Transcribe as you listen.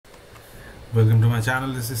Welcome to my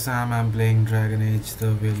channel. This is Sam. I'm playing Dragon Age the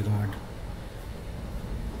VEILGUARD.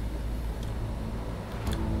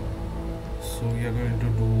 So we are going to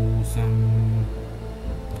do some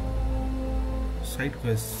side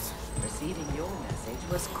quests. Receiving your message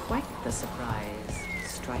was quite the surprise.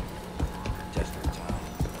 Strike. Just in time.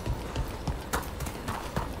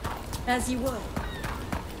 As you were.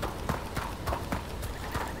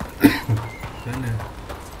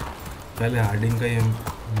 पहले Hardinge का ही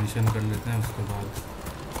mission कर लेते हैं उसके बाद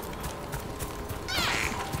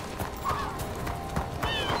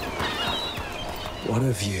What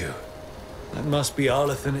a view. That must be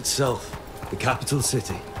Arlathan itself, the capital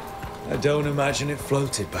city. I don't imagine it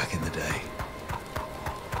floated back in the day.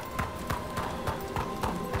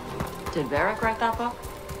 Did Varric write that book?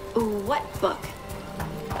 What book?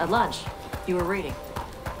 At lunch. You were reading.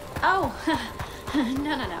 Oh,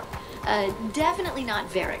 no. Definitely not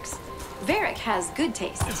Varric's. Varric has good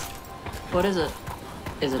taste. What is it?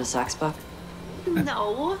 Is it a sex book?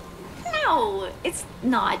 No, it's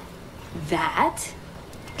not that.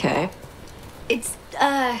 Okay. It's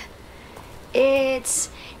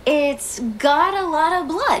got a lot of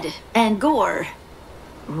blood and gore.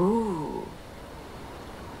 Ooh.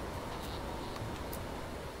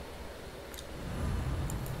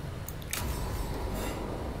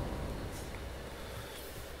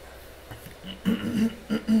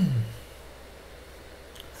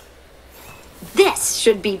 This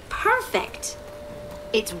should be perfect.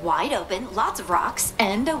 It's wide open, lots of rocks,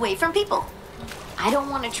 and away from people. I don't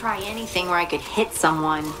want to try anything where I could hit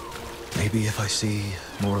someone. Maybe if I see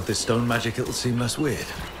more of this stone magic, it'll seem less weird.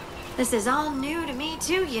 This is all new to me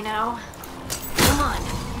too, you know. Come on.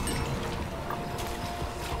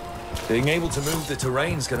 Being able to move the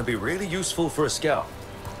terrain's gonna be really useful for a scout.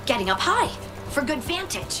 Getting up high for good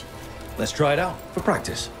vantage. Let's try it out for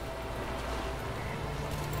practice.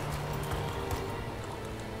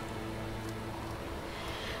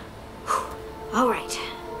 All right.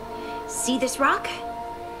 See this rock?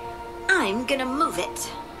 I'm gonna move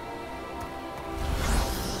it.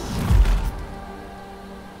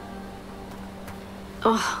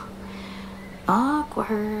 Oh,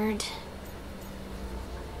 awkward.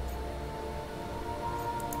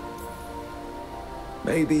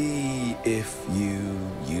 Maybe if you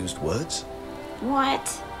used words?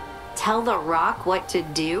 What? Tell the rock what to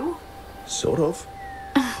do? Sort of.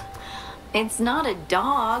 It's not a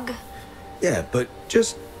dog. Yeah, but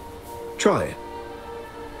just try it.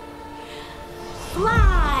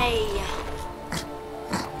 Fly!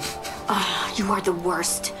 Ah, you are the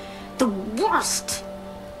worst. The worst!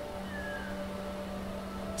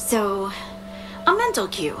 So, a mental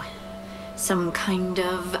cue. Some kind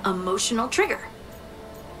of emotional trigger.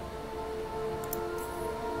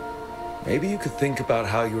 Maybe you could think about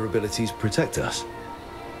how your abilities protect us.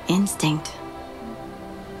 Instinct.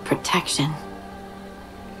 Protection.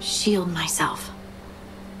 Shield myself.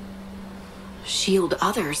 Shield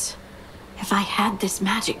others. If I had this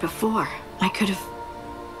magic before, I could have...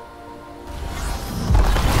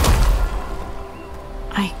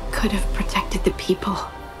 I could have protected the people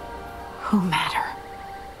who matter.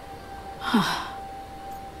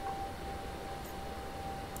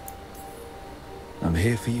 I'm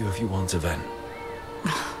here for you if you want to vent.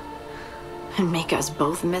 And make us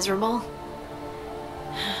both miserable?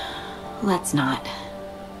 Let's not.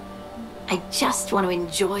 I just want to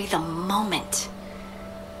enjoy the moment.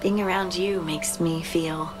 Being around you makes me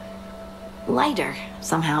feel lighter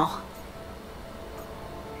somehow.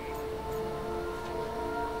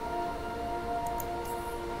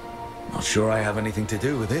 Not sure I have anything to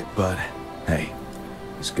do with it, but hey,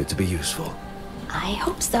 it's good to be useful. I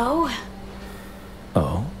hope so.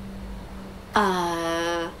 Oh?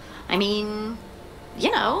 I mean, you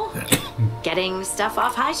know, getting stuff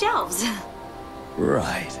off high shelves.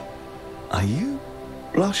 Right. Are you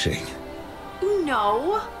blushing?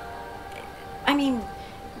 No. I mean,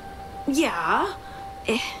 yeah.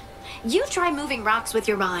 You try moving rocks with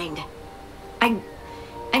your mind. I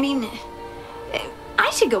mean, I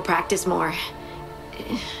should go practice more.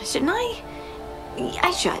 Shouldn't I?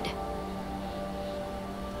 I should.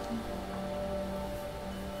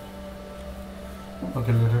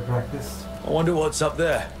 Okay, let her practice. I wonder what's up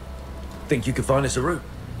there. Think you could find us a route?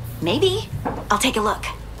 Maybe. I'll take a look.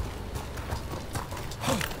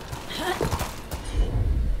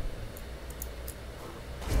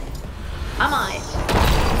 I'm on it.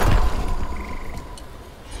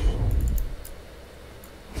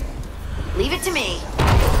 Leave it to me.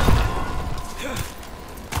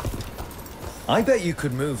 I bet you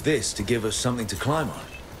could move this to give us something to climb on.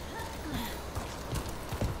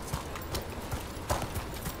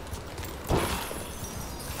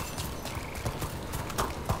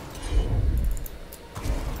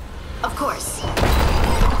 course.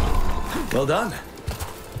 Well done.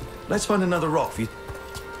 Let's find another rock for you.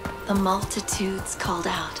 The multitudes called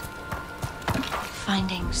out,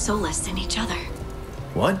 finding solace in each other.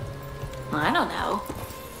 What? I don't know.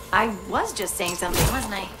 I was just saying something,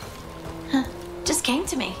 wasn't I? Huh. Just came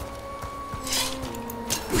to me.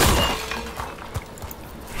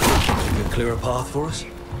 You can clear a path for us?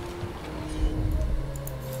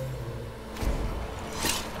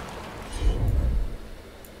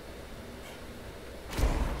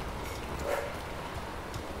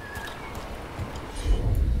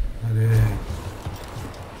 अरे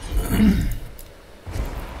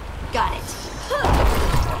Got it.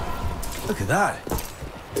 Look at that.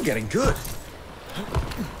 You're getting good.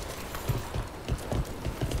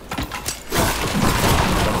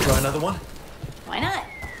 Want to try another one? Why not?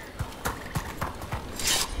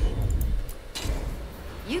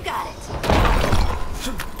 You got it.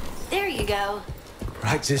 There you go.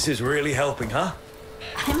 Practice is really helping, huh?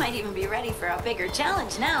 I might even be ready for a bigger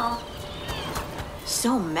challenge now.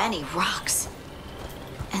 So many rocks.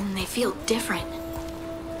 And they feel different.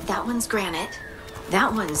 That one's granite.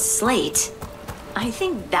 That one's slate. I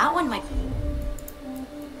think that one might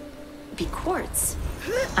be quartz.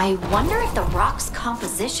 I wonder if the rock's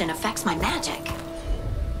composition affects my magic.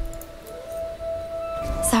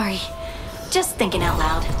 Sorry, just thinking out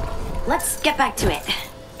loud. Let's get back to it.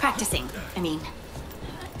 Practicing, I mean.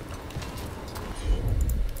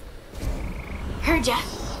 Heard ya.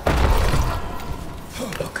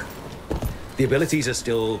 Look, the abilities are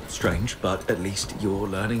still strange, but at least you're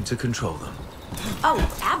learning to control them. Oh,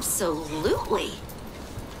 absolutely.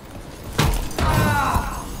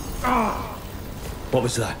 What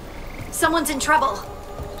was that? Someone's in trouble.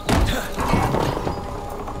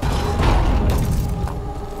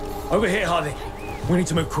 Over here, Hardy. We need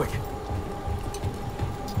to move quick.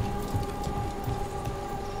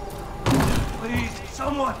 Please,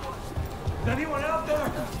 someone! Is anyone out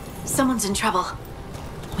there? Someone's in trouble.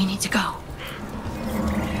 We need to go.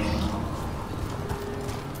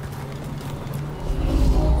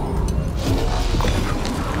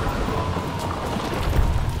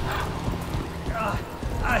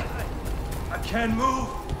 I can't move.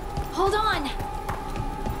 Hold on.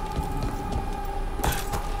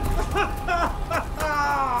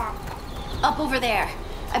 Up over there.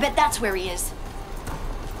 I bet that's where he is.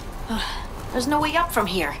 There's no way up from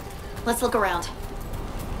here. Let's look around.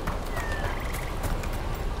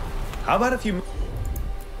 How about if you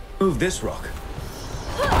move this rock?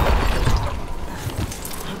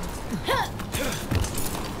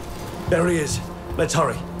 There he is. Let's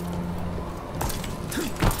hurry.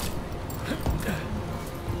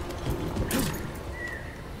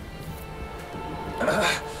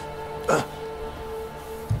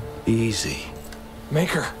 Easy.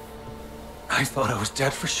 Maker, I thought I was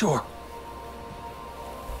dead for sure.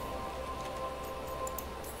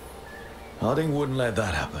 Harding wouldn't let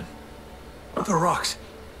that happen. But the rocks,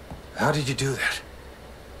 how did you do that?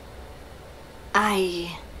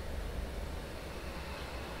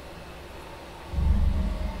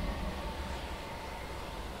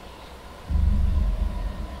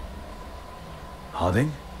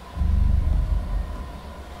 Harding?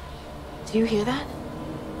 Do you hear that?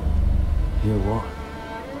 Hear what?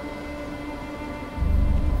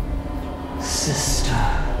 Sister,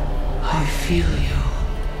 I feel you,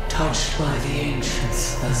 touched by the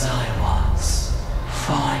ancients as I was.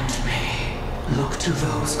 Find me. Look to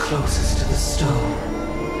those closest to the stone,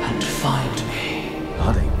 and find me.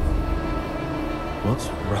 Harding? What's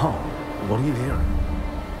wrong? What are you hearing?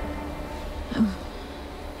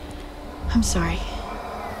 I'm sorry.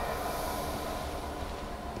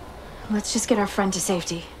 Let's just get our friend to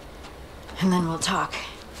safety, and then we'll talk.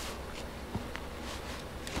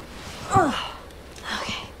 Oh,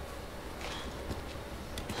 okay.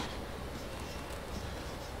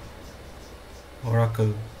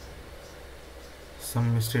 Oracle.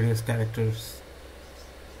 Some mysterious characters.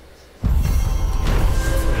 One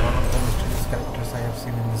of the mysterious characters I have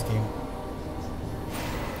seen in this game.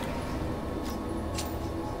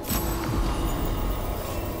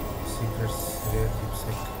 Secrets, rare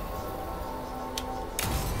keepsake.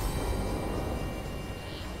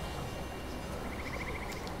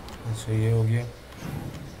 अच्छा ये हो गया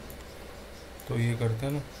तो ये करते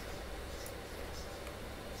हैं ना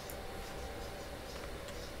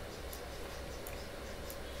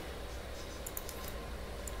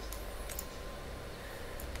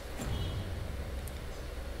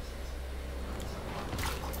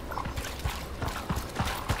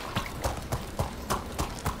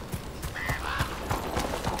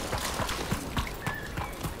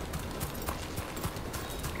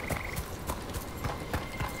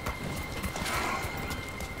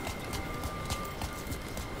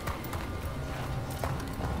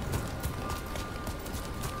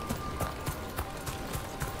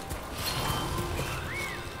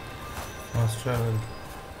Fast travel.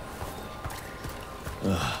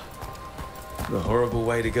 The horrible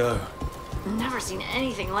way to go. Never seen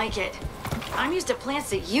anything like it. I'm used to plants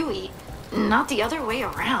that you eat, not the other way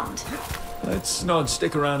around. Let's not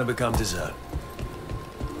stick around and become dessert.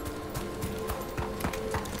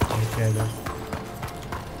 Okay, then.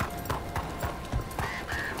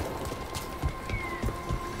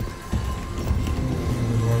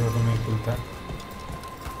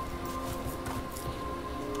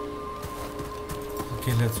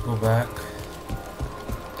 Okay, let's go back.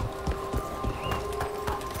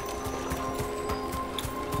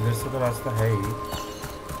 इधर से तो रास्ता है ही.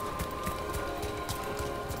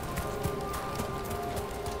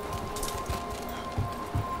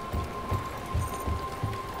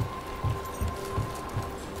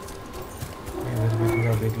 इधर भी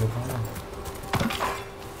थोड़ा देख लेता हूँ ना.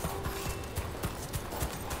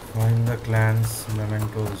 Find the clan's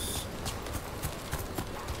mementos.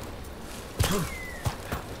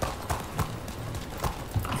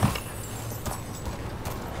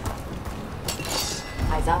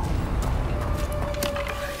 Eyes up.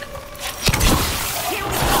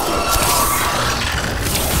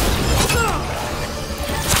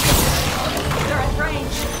 They're at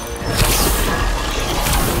range.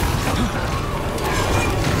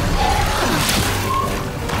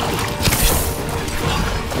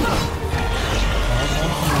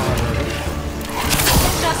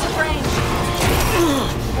 Just at range.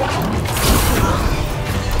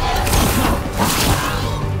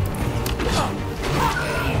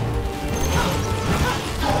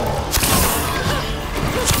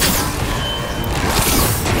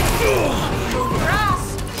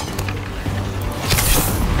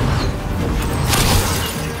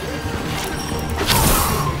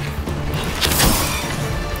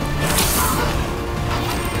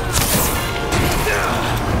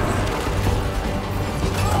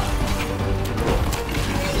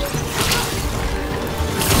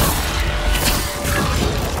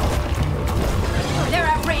 They're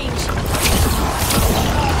at range.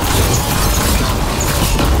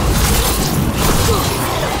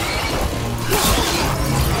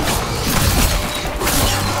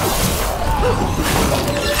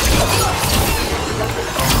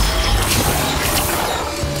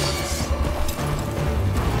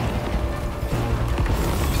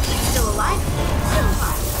 Still alive? Still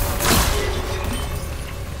alive.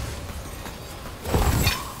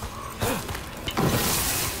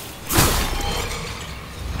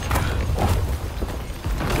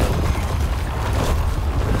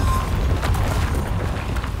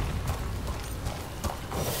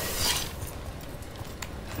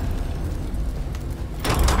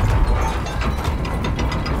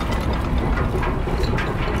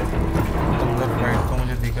 अंदर राइट को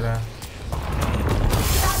मुझे दिख रहा है.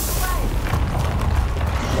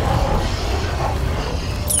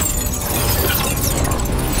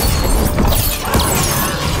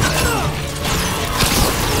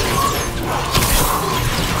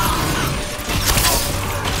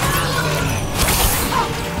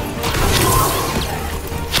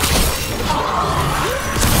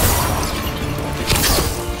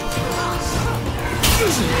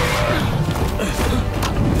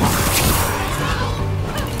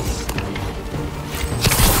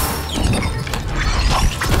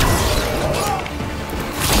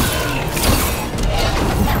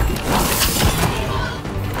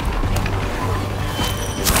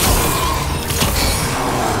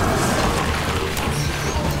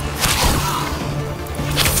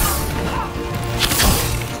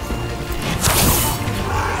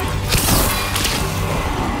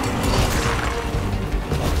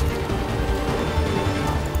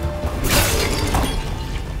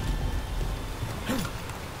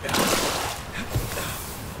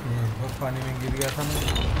 लगभग पानी में गिर गया था मैं.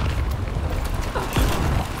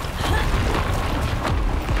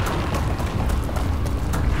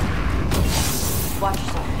 Watch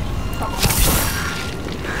yourself.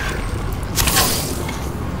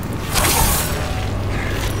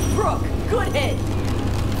 Brooke, good hit.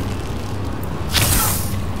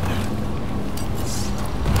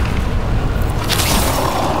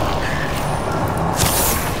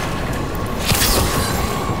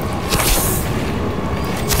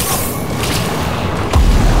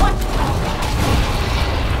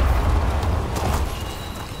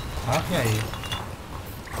 हाँ क्या ये?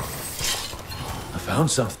 I found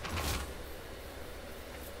something.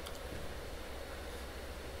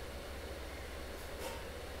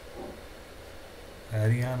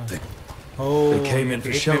 Haryana. They came in for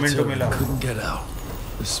एक shelter memento and मिला. couldn't get out.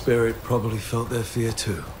 The spirit probably felt their fear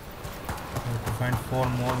too. I have to find 4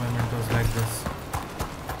 more mementos like this.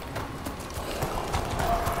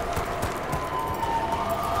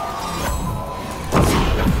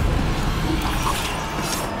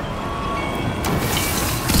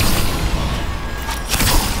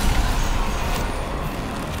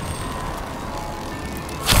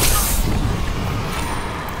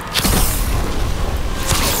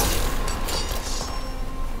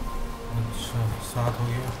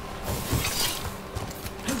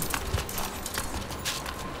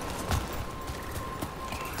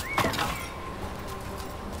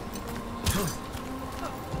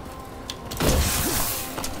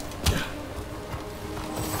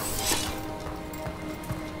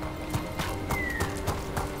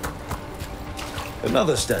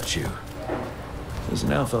 Another statue. There's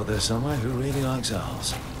an elf out there somewhere who really likes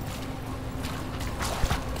owls.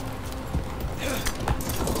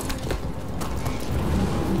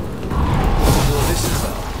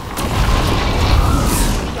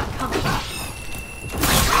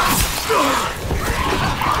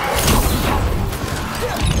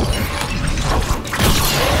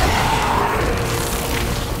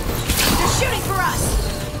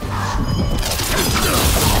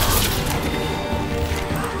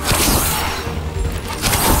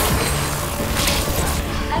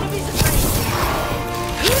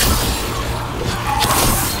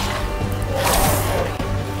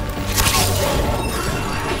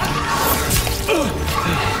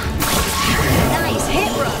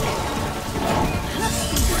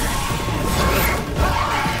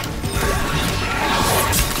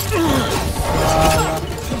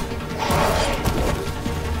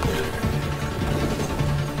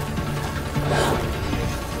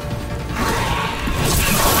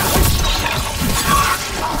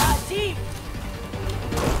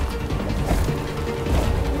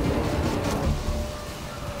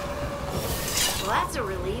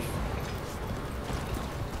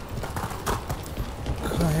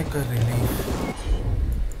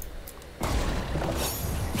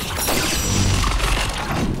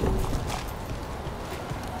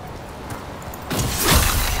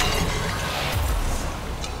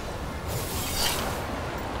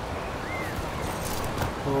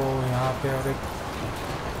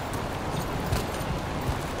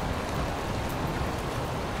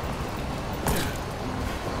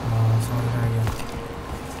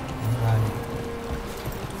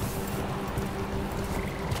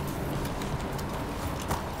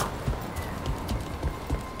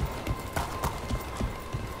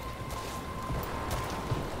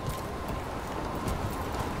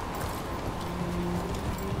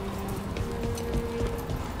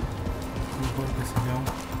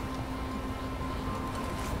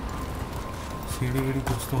 सीढ़ी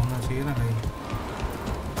कुछ तो होना चाहिए ना भाई।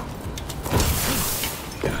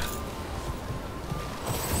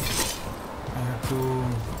 I have to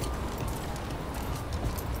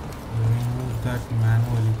remove that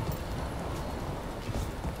manually।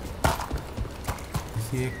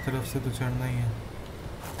 किसी एक तरफ से तो चढ़ना ही है।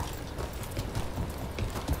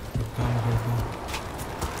 एक काम करता हूँ,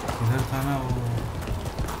 इधर था ना वो।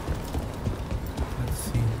 Let's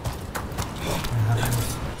see what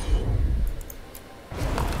happens।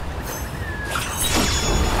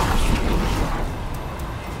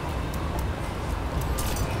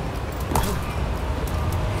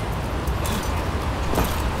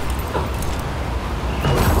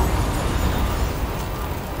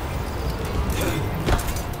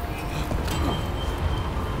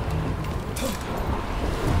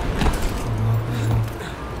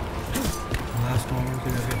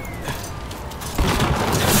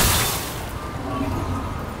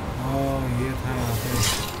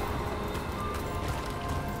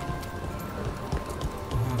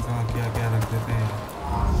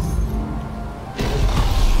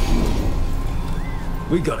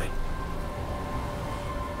 We got it.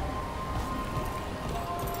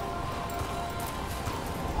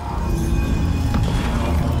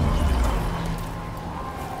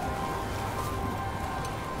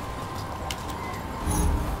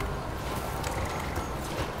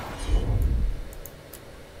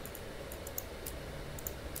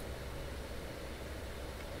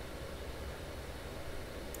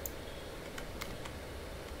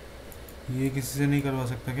 ये किसी से नहीं करवा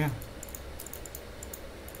सकता क्या?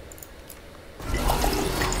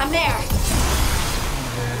 I'm there.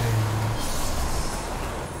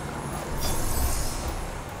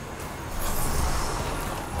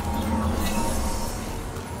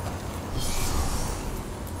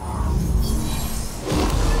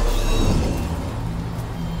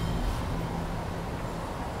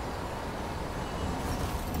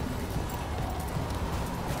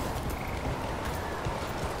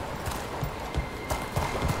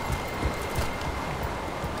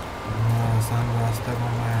 रास्ता को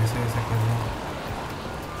मैं ऐसे ऐसे कर रहा हूँ।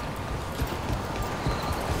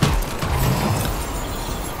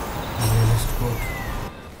 realist code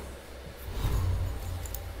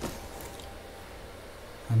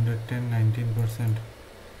 110 19%।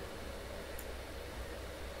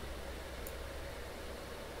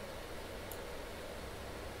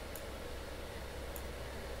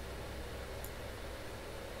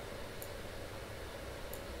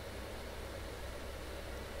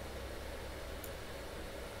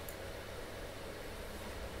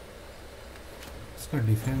 इसका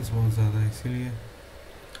डिफेंस बहुत ज़्यादा है इसीलिए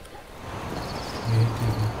यही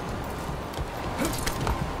ठीक है।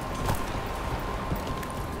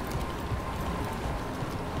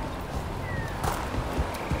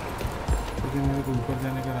 मेरे को ऊपर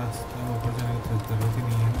जाने का रास्ता, ऊपर जाने का तो जरूरत ही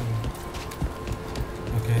नहीं है ना।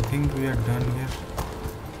 Okay, I think we are done here.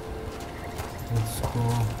 Let's go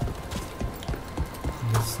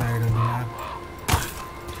this side of the map.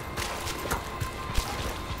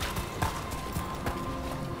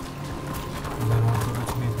 इधर और तो कुछ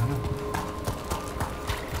नहीं था ना,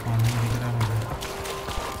 पानी दिख रहा मुझे।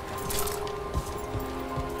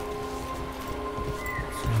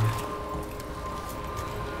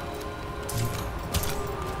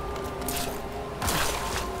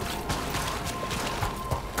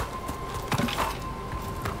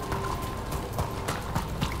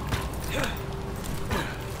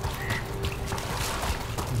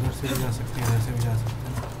 इधर से भी जा सकते हैं, इधर से भी जा सकते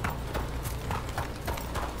हैं।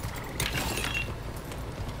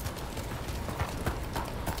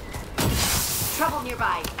 Trouble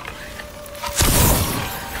nearby.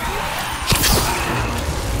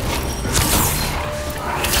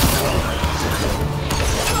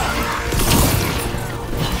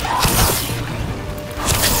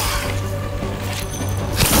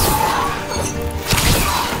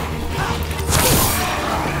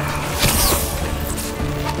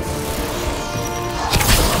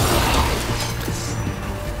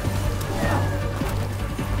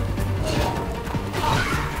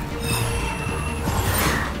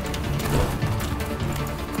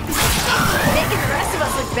 Making the rest of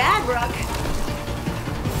us look bad, Rook.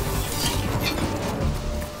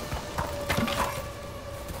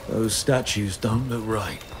 Those statues don't look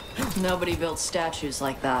right. Nobody built statues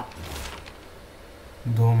like that.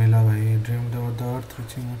 दो मिला भाई। Dreamed about the earth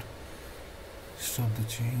reaching out. Stop the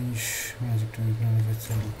change. Magic to acknowledge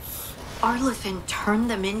itself. Arlithin turned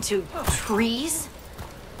them into trees?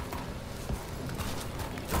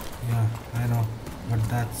 Yeah, I know, but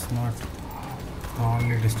that's not the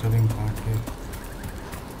only disturbing part here.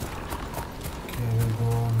 Okay, I will go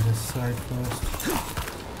on this side first.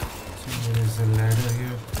 So there is a ladder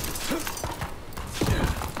here.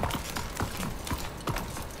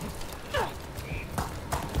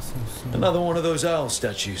 So Another one of those owl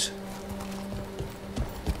statues.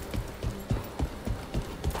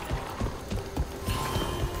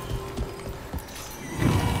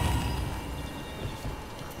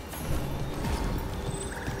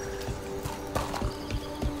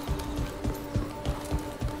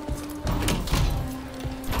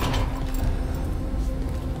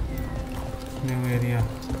 new area.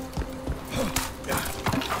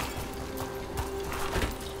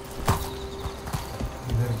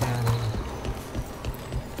 इधर क्या है?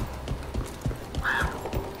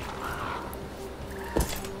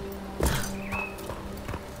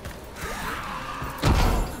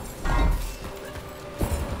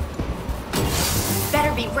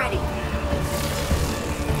 Better be ready.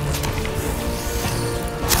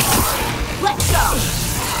 Let's go!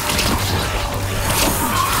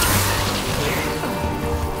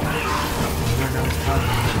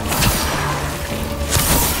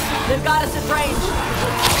 They've got us at range.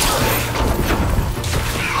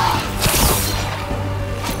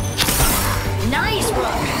 Nice,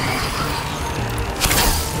 Rook.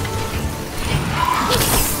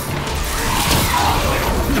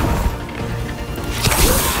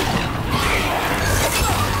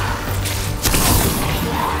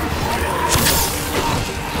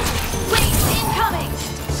 Wait, incoming.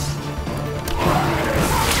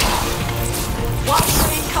 Watch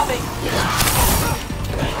for incoming.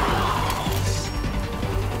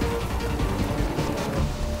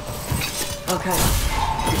 Okay.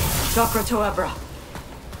 Chakra to Ebra.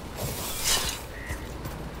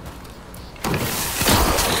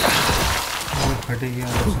 वो फट गया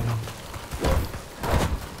चलो।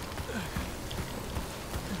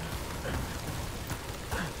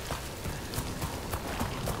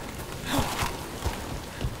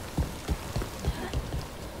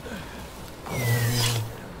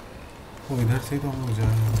 वो इधर से तो हम लोग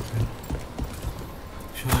जाएंगे।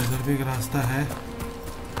 शायद इधर भी एक रास्ता है।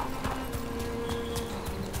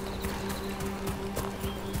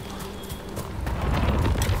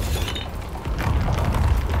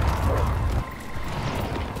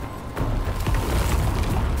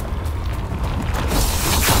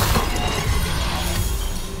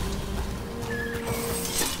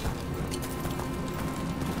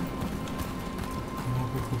 यहाँ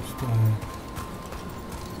पे कुछ तो है।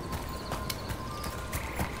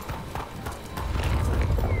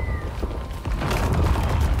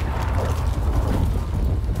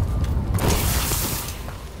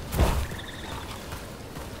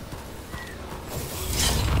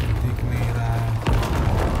 दिख नहीं रहा है।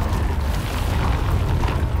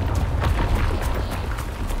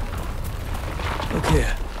 Look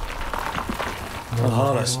here. A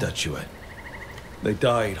Hala statuette. They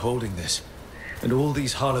died holding this. And all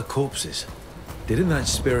these Hala corpses. Didn't that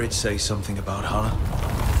spirit say something about Hala?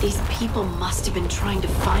 These people must have been trying to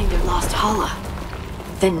find their lost Hala.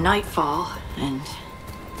 Then nightfall, and...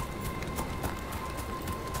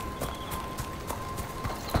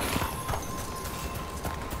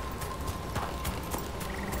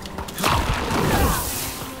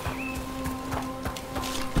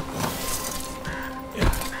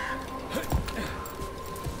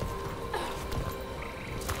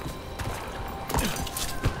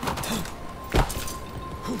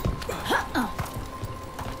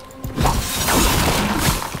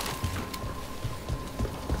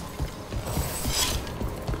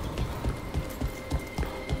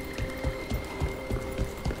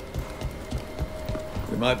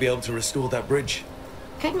 We might be able to restore that bridge.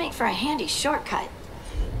 Could make for a handy shortcut.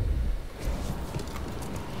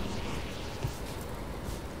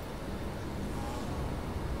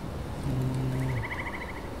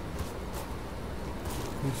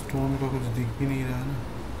 Stone का कुछ दिख भी नहीं रहा ना.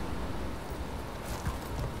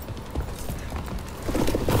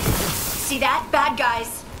 See that? Bad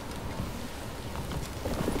guys.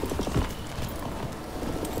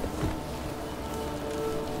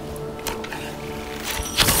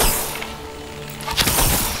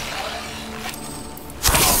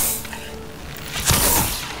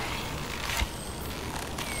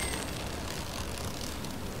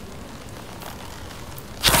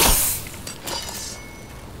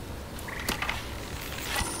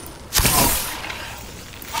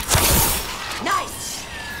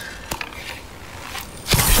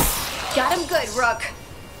 Got him good, Rook.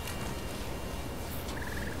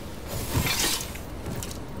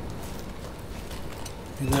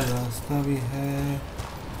 इधर रास्ता भी है.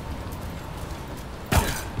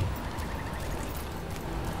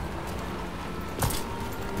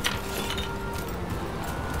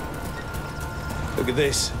 Look at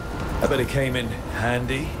this. I bet it came in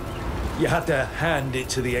handy. You had to hand it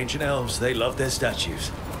to the ancient elves. They loved their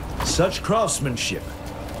statues. Such craftsmanship.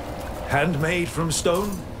 Handmade from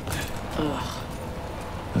stone? Ugh.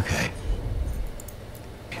 Okay.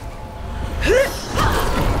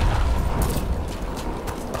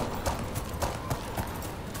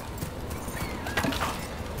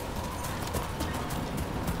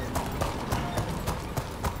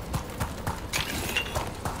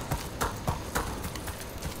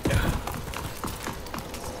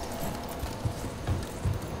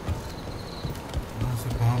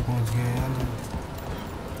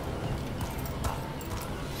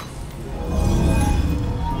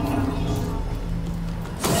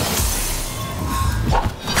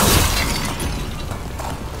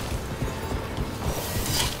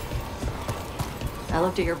 I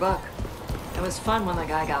looked at your book. It was fun when the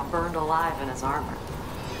guy got burned alive in his armor.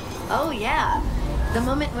 Oh, yeah. The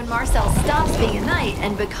moment when Marcel stops being a knight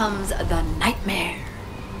and becomes the nightmare.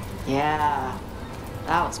 Yeah,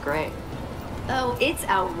 that was great. Oh, it's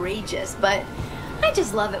outrageous, but I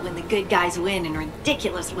just love it when the good guys win in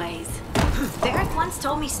ridiculous ways. Varric once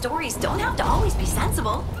told me stories don't have to always be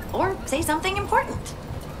sensible or say something important.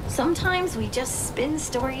 Sometimes we just spin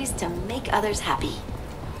stories to make others happy.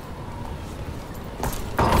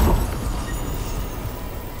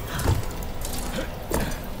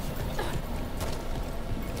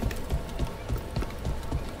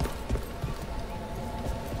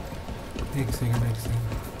 एक second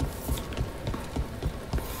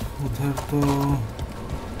उधर तो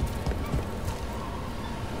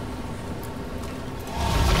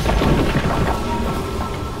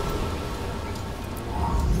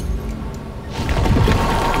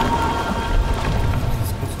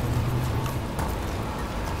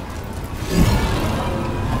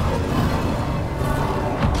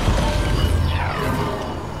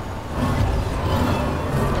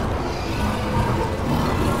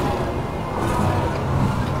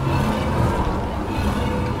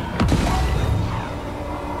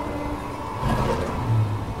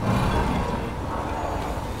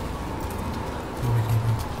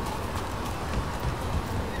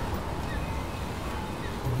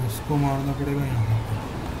इसको मारना पड़ेगा यहाँ पे.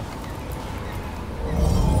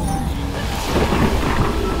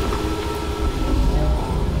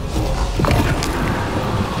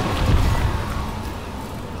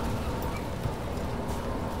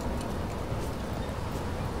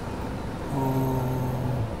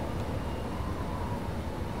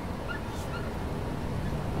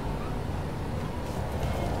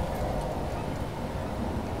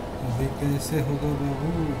 अभी कैसे होगा बाबू?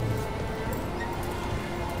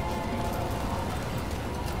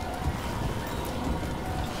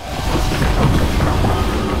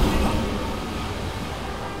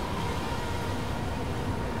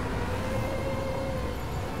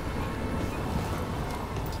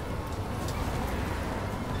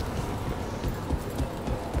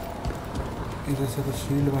 उधर से तो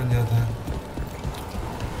शील्ड बन जाता है।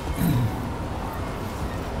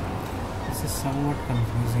 This is somewhat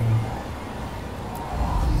confusing.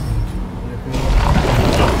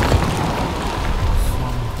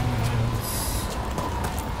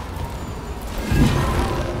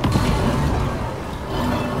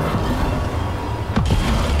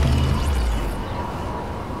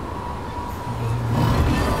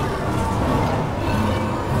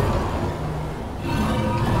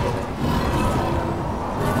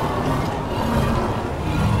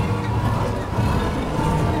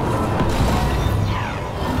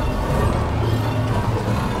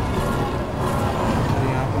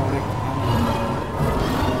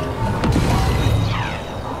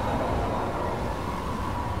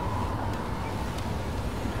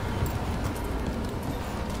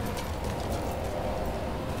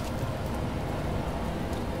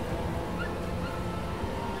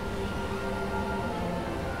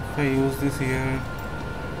 If I use this here,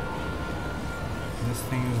 this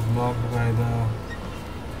thing is blocked by the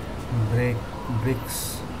bricks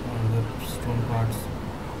or the stone parts.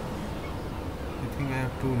 I think I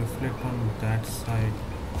have to reflect on that side.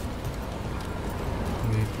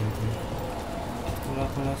 Wait.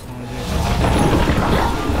 थोड़ा समझिए।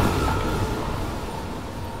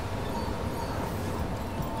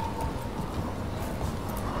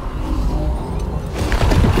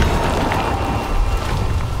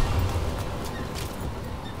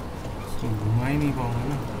 नहीं पाऊंगा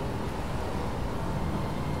ना।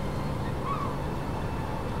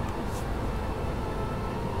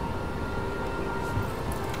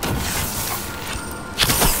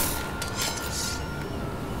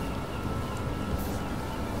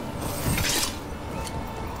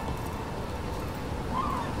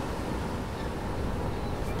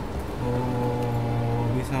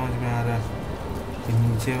 अभी समझ में आ रहा है कि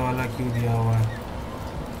नीचे वाला क्यों दिया हुआ है।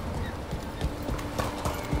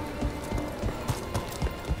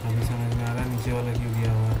 नीचे वाला क्यों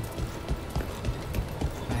दिया हुआ है।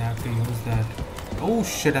 I have to use that. Oh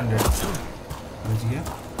shit, I'm dead. बच गया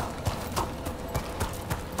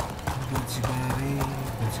रे,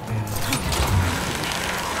 बच गया।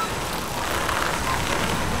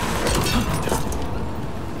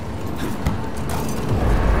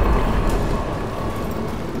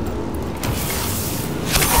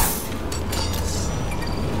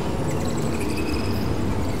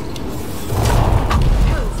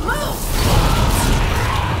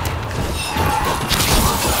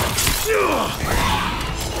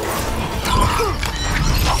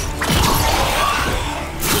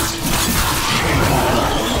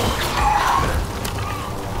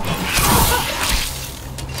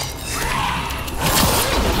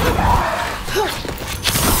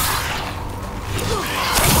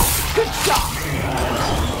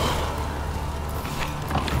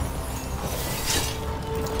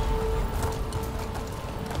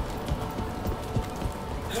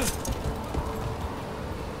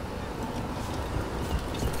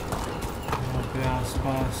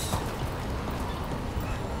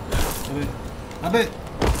 अबे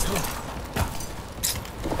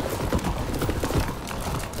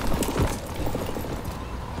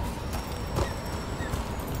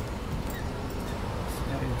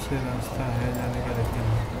रास्ता है जाने का, लेकिन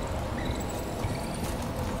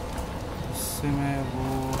इससे मैं वो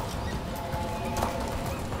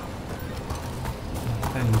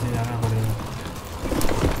नीचे जाना पड़ेगा।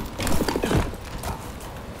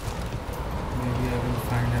 Maybe I will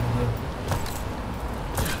find another.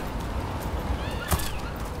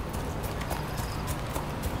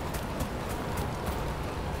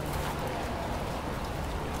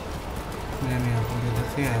 नहीं अपन इधर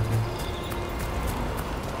से आए थे।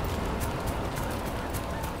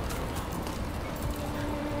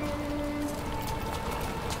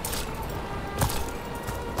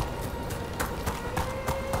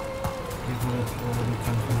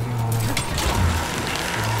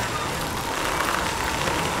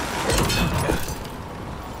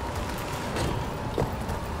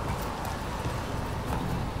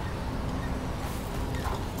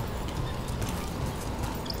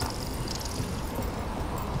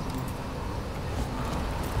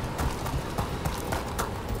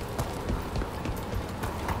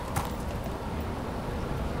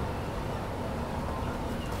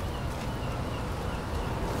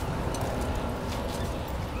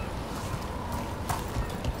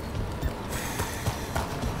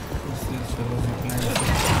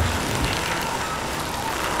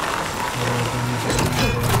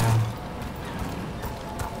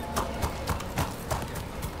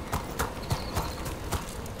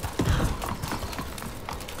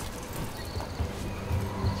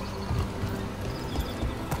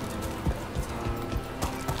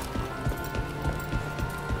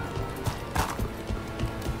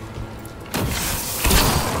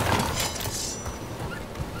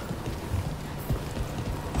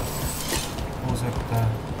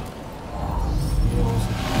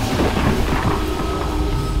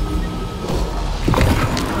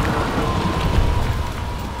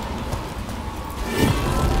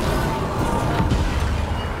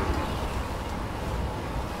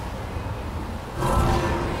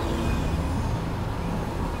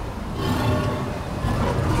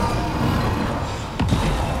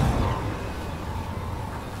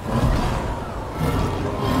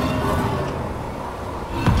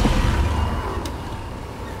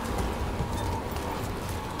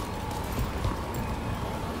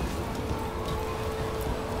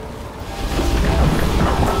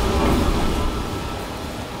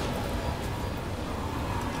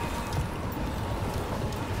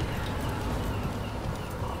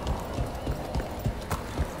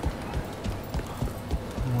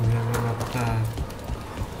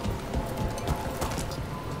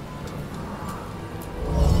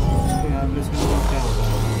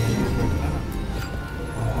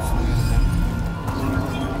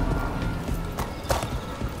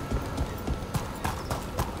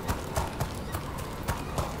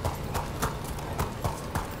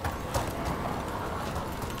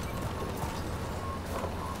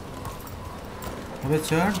 अबे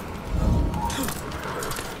चढ़।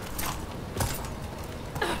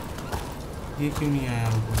 ये क्यों नहीं आया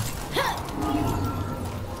ऊपर?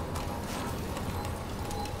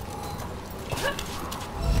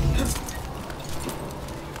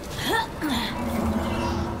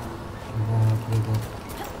 बाप रे बाप।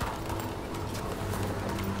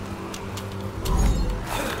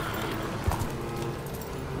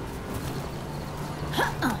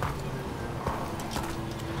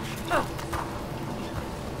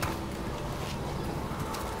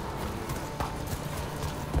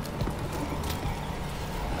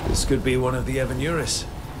 This could be one of the Evanuris.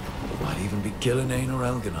 Might even be Gillenane or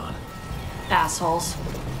Elganon. Assholes.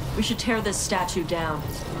 We should tear this statue down.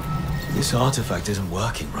 This artifact isn't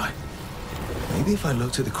working right. Maybe if I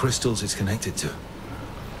looked at the crystals it's connected to.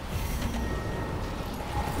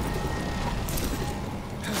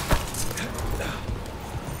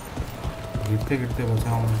 गिरते गिरते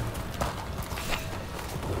बचाऊं मैं।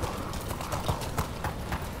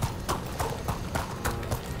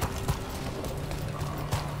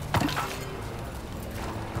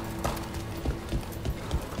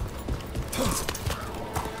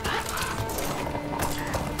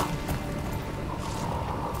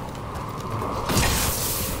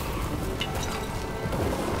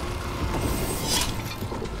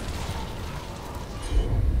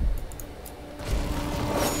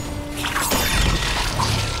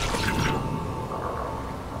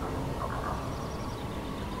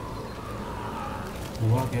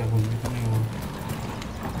 हुआ क्या? कुछ भी तो नहीं हुआ।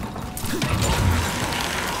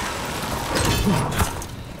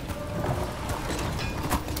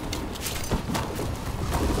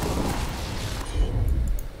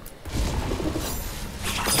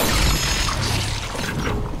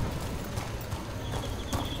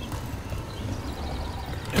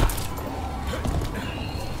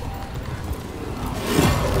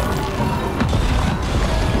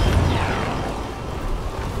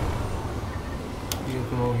 ये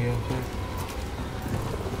तो हो गया फिर।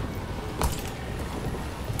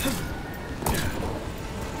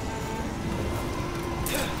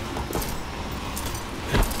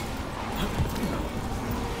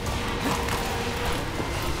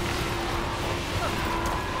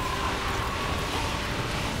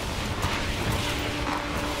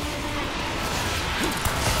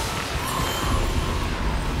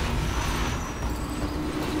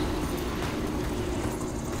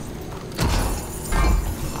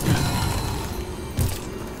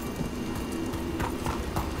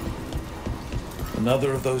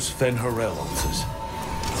 Another of those Fen'Harel altars.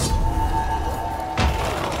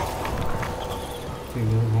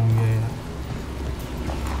 किधर घूम गया यार?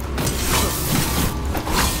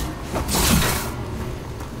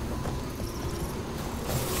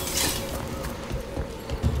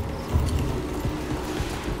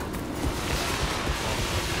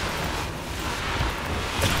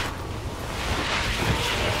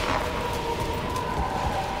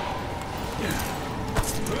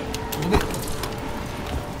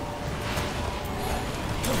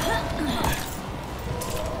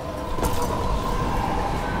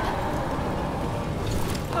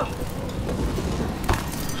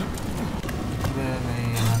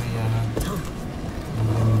 नहीं, यहाँ नहीं जाना,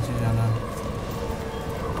 मुझे नीचे जाना।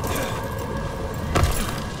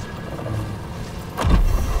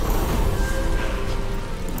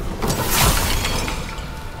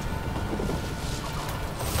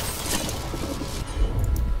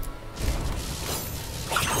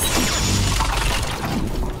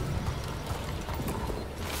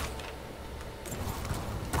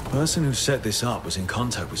 The person who set this up was in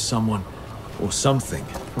contact with someone or something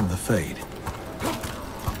from the Fade.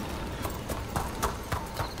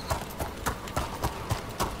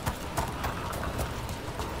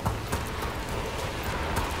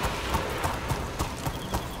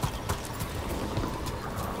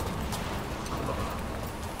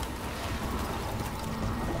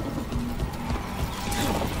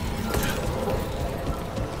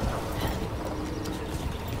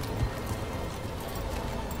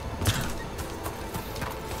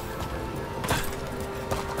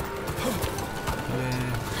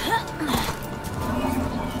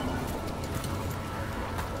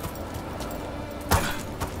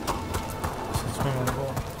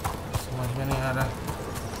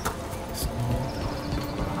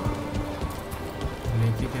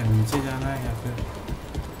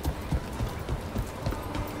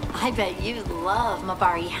 I bet you love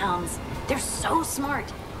Mabari hounds. They're so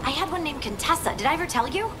smart. I had one named Contessa. Did I ever tell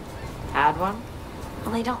you? Had one?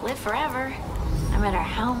 Well, they don't live forever. No matter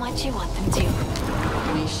how much you want them to.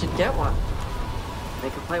 We should get one. They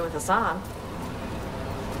could play with us on.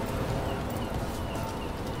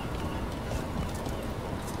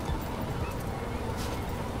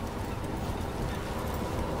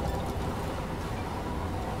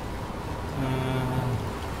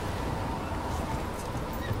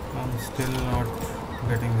 still not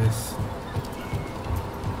getting this.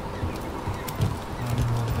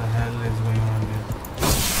 What the hell is going on here?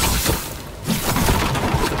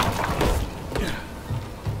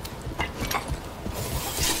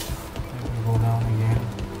 Let me go down again.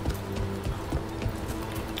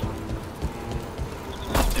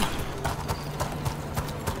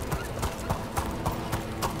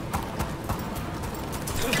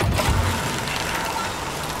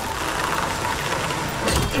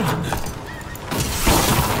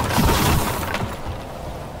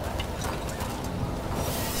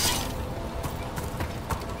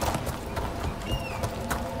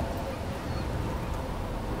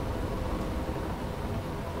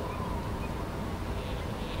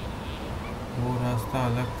 वो रास्ता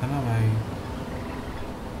अलग था ना भाई.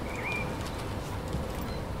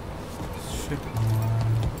 Shit,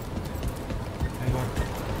 man. I got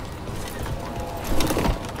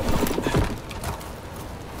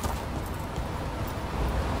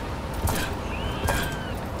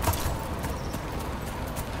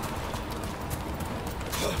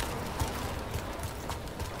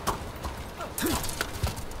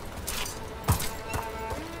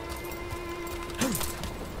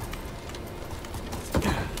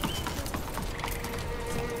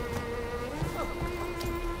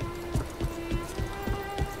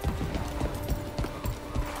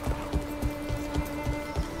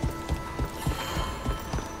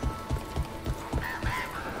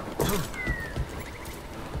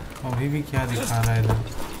अभी भी क्या दिखा रहा है इधर.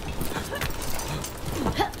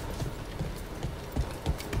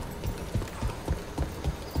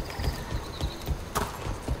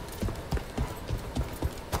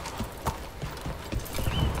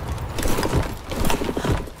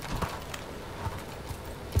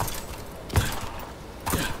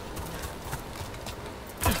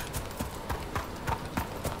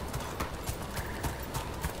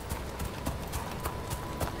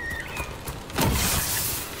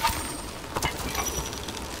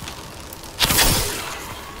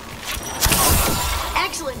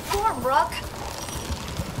 Excellent form, Rook.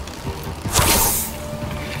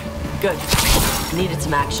 Good. Needed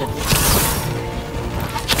some action.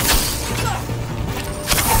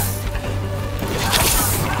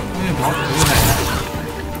 ये बहुत दूर है यार.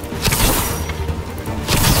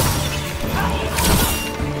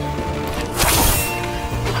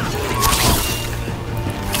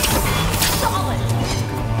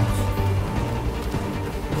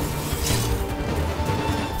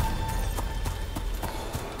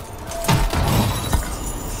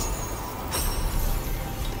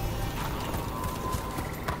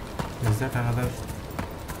 Is that another?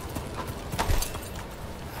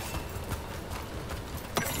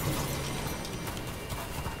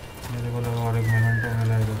 मेरे को लगा और एक मोमेंटो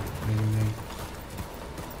मिला इधर, लेकिन नहीं.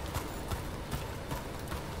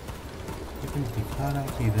 लेकिन दिखा रहा है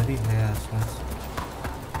कि इधर ही है आसपास.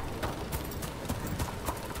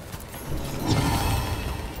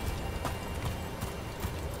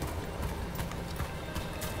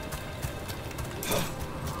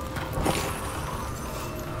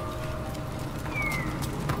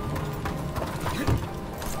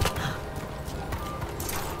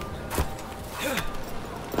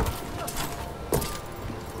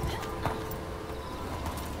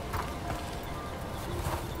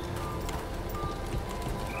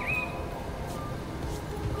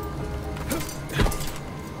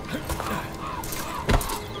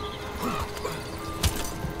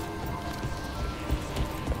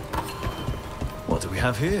 What do we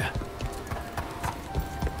have here?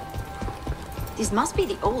 These must be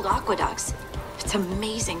the old aqueducts. It's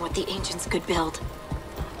amazing what the ancients could build.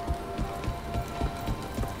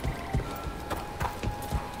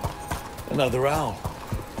 Another owl.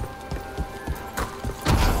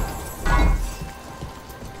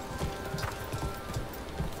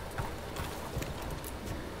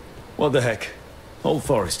 What the heck? Whole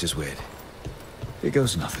forest is weird. Here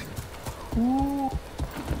goes nothing.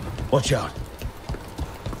 Watch out.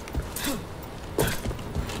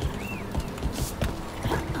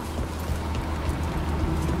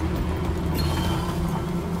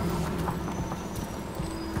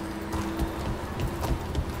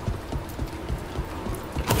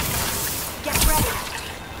 Get ready.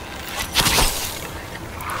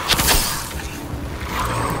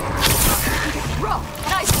 Rook,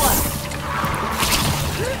 nice one.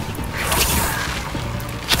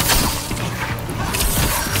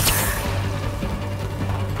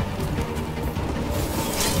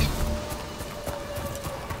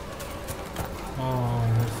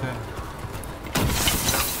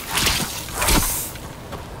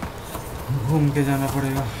 घूम के जाना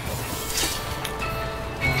पड़ेगा.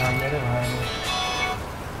 मेरे भाई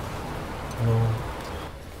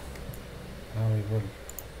survival.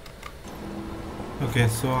 Okay,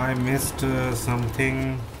 so I missed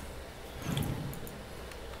something.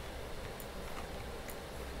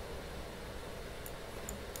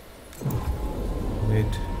 Wait,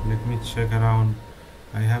 let me check around.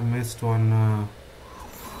 I have missed one.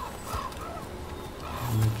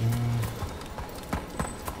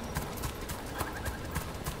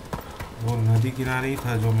 वो नदी किनारे ही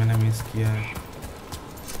था जो मैंने मिस किया है.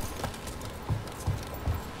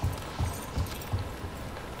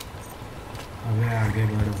 अबे आगे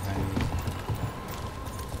बढ़ भाई.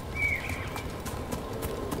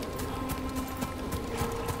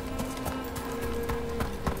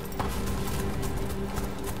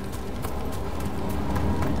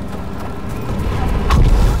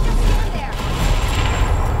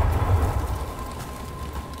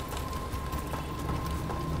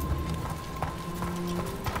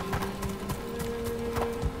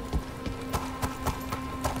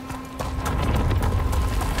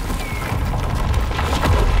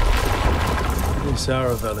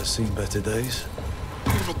 Saravel has seen better days.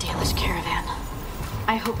 Part of a Dalish caravan.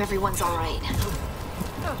 I hope everyone's all right.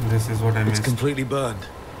 This is what I missed. It's completely burned.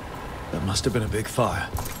 That must have been a big fire.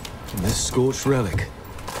 And this scorched relic,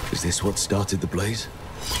 is this what started the blaze?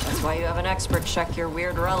 That's why you have an expert check your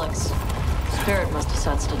weird relics. Spirit must have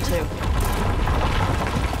sensed it too.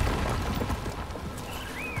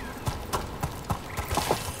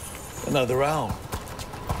 Another owl.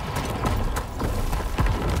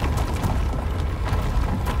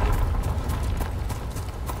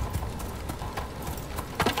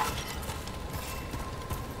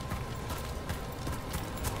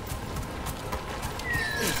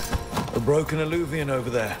 Broken alluvion over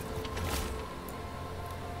there.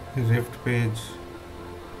 Rift page.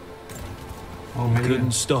 Oh, man.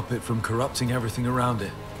 Couldn't stop it from corrupting everything around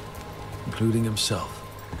it, including himself.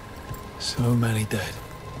 So many dead.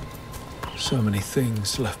 So many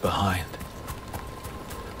things left behind.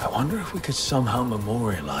 I wonder if we could somehow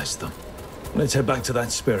memorialize them. Let's head back to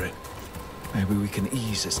that spirit. Maybe we can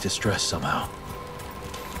ease its distress somehow.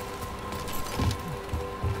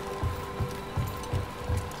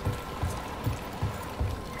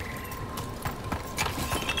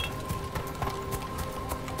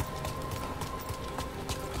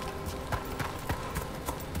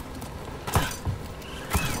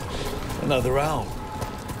 Another owl.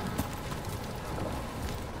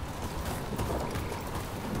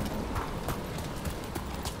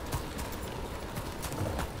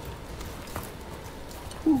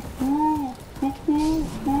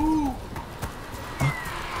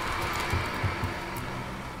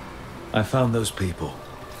 I found those people.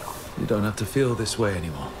 You don't have to feel this way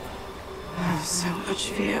anymore. So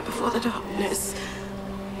much fear before the darkness.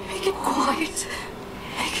 Make it quiet.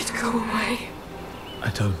 Make it go away. I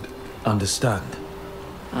don't understand.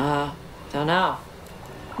 Don't know.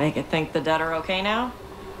 Make it think the dead are okay now?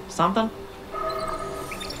 Something?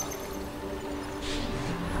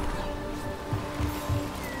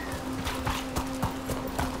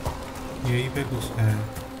 यहीं पे कुछ है.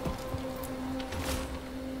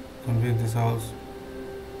 Complete this house.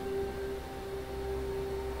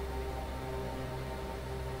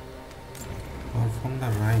 Or from the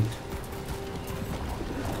right.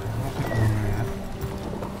 कहाँ पे करना है यार?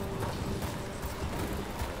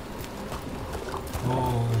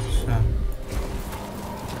 ओह अच्छा.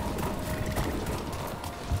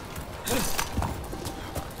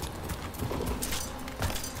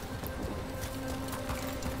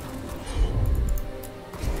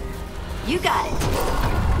 You got it.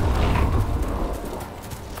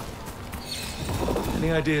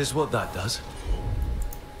 Any ideas what that does?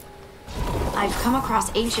 I've come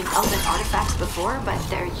across ancient elven artifacts before, but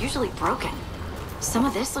they're usually broken. Some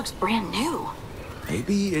of this looks brand new.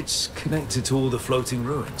 Maybe it's connected to all the floating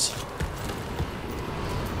ruins.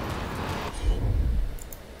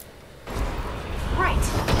 Right.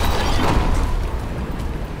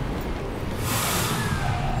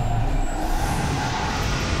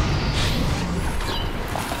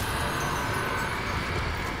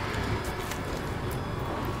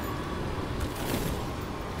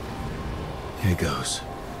 Here goes.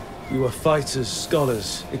 You are fighters,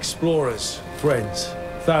 scholars, explorers, friends,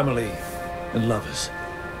 family, and lovers.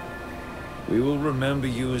 We will remember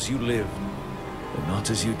you as you lived, but not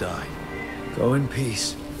as you died. Go in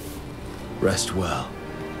peace. Rest well.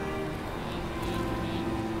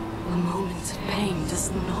 A moment's pain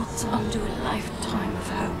does not undo a lifetime of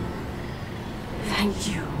hope. Thank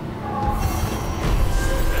you.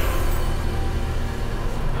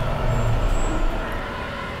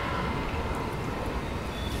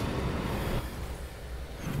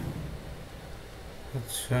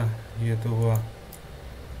 अच्छा ये तो हुआ.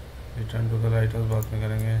 Return to the light house बाद में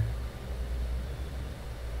करेंगे.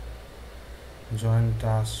 Join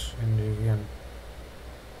task in Rivian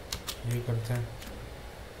ये करते हैं.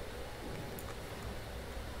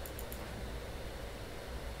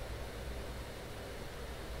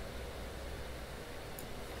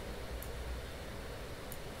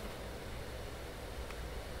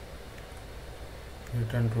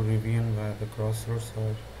 Return to Rivian via the crossroads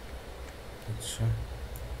or अच्छा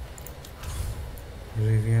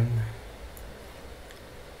Rivian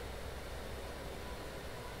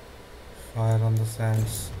fire on the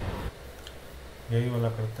sands यही वाला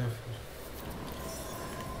करते हैं फिर.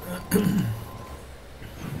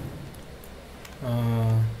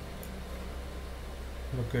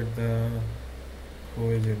 Look at the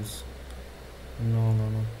coagents. No.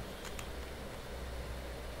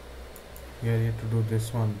 Yeah, you have to do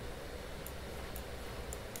this one.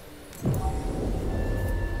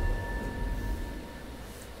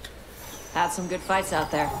 Had some good fights out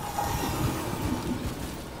there.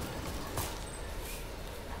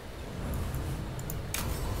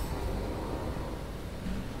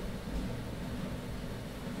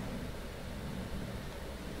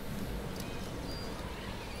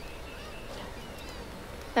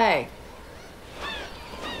 Hey.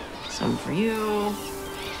 Some for you.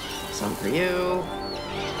 Some for you.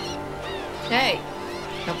 Hey,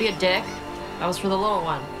 don't be a dick. That was for the little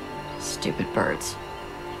one. Stupid birds.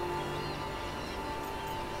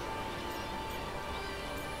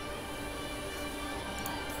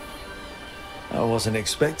 I wasn't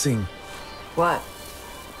expecting... What?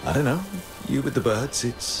 I don't know. You with the birds,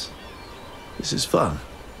 this is fun.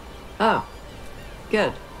 Oh,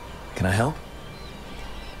 good. Can I help?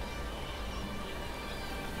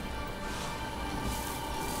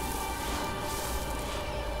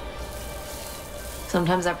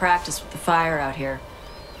 Sometimes I practice with the fire out here.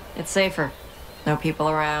 It's safer. No people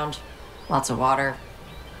around. Lots of water.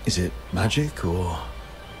 Is it magic or...?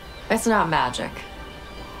 It's not magic.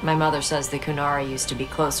 My mother says the Kunari used to be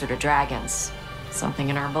closer to dragons. Something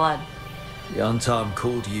in our blood. The Antam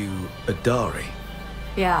called you a Dari.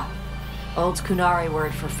 Yeah. Old Kunari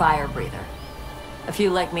word for fire breather. A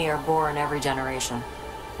few like me are born every generation.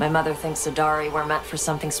 My mother thinks the Dari were meant for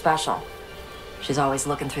something special. She's always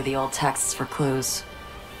looking through the old texts for clues.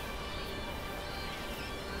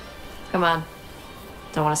 Come on.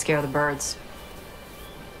 Don't want to scare the birds.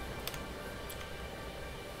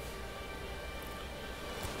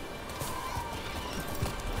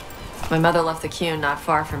 My mother left the Kyun not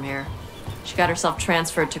far from here. She got herself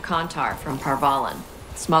transferred to Kontar from Parvalan.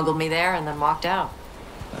 Smuggled me there and then walked out.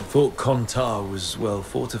 I thought Kontar was well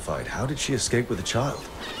fortified. How did she escape with a child?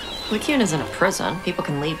 The Kyun isn't a prison. People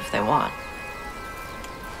can leave if they want.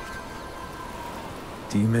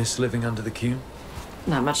 Do you miss living under the Kyun?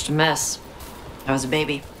 Not much to miss. I was a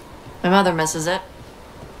baby. My mother misses it.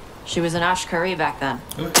 She was an Ashkari back then.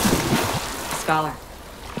 A scholar.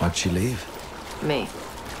 Why'd she leave? Me.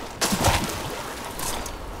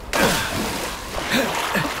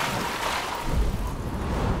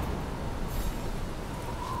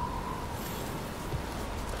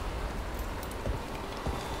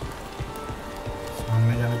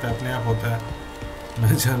 सामने जाने पे अपने आप होता है.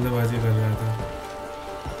 मैं जल्दबाजी कर रहा था.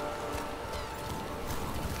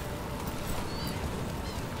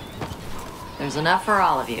 There's enough for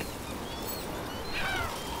all of you.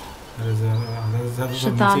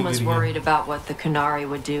 Shaitan was worried about what the Kunari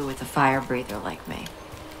would do with a fire breather like me.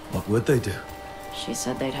 What would they do? She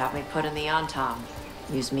said they'd have me put in the Antam,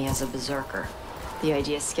 use me as a berserker. The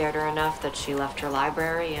idea scared her enough that she left her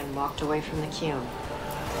library and walked away from the Kyun.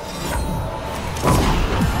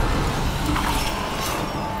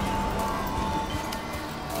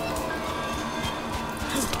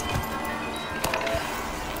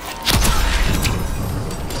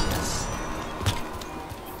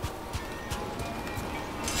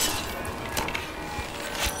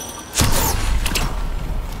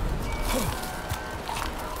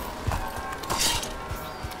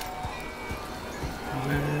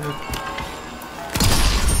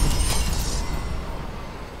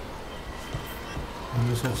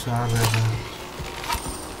 चार रहता है.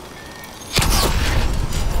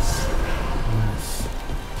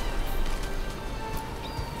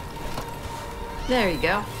 There you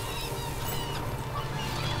go.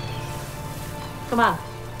 Come on.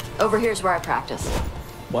 Over here's where I practice.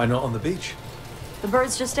 Why not on the beach? The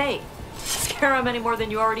birds just ate. Scare them any more than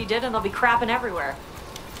you already did and they'll be crapping everywhere.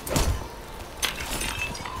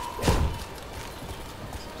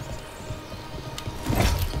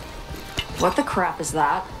 What the crap is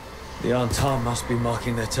that? The Antam must be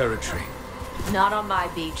marking their territory. Not on my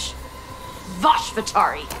beach.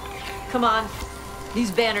 Vashvatari! Come on.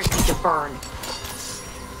 These banners need to burn.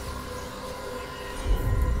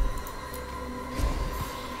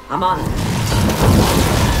 I'm on it.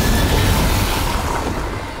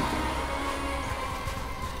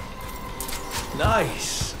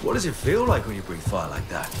 Nice. What does it feel like when you breathe fire like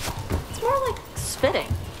that? It's more like spitting.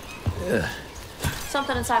 Yeah.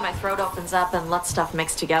 Something inside my throat opens up and lets stuff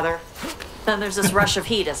mix together. Then there's this rush of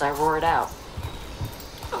heat as I roar it out.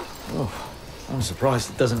 Oh, I'm surprised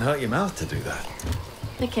it doesn't hurt your mouth to do that.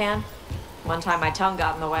 It can. One time my tongue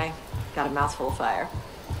got in the way. Got a mouthful of fire.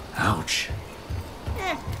 Ouch.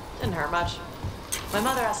 Didn't hurt much. My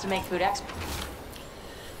mother has to make food extra.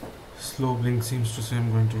 Slow blink seems to say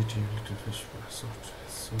I'm going to eat you, little fish.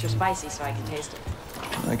 So Too spicy so I can taste it.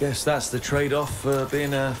 I guess that's the trade-off for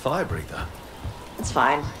being a fire breather. It's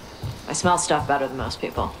fine. I smell stuff better than most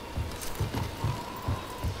people.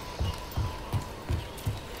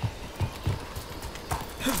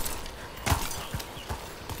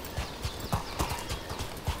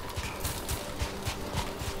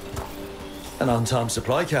 An untimed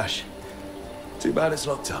supply cache. Too bad it's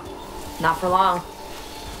locked up. Not for long.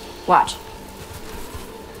 Watch.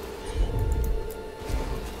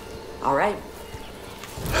 All right.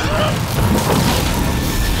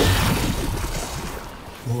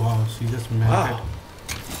 wow, see this melted. Wow.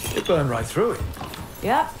 It burned right through it.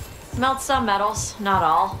 Yep. Melt some metals, not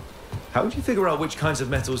all. How would you figure out which kinds of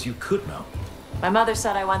metals you could melt? My mother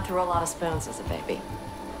said I went through a lot of spoons as a baby.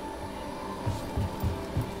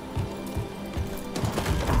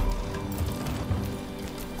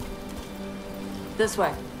 This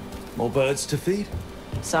way. More birds to feed?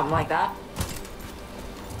 Something like that.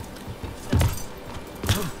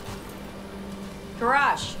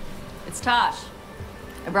 Karash, it's Tosh.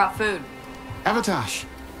 I brought food. Avatosh,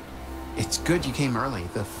 it's good you came early.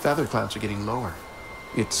 The feather clouds are getting lower.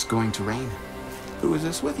 It's going to rain. Who is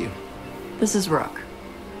this with you? This is Rook.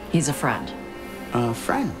 He's a friend. A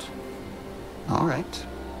friend. All right.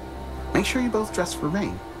 Make sure you both dress for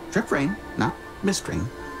rain. Drip rain, not mist rain.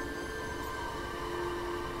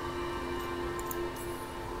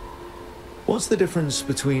 What's the difference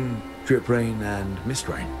between drip rain and mist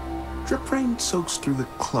rain? Drip rain soaks through the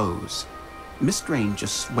clothes. Mist rain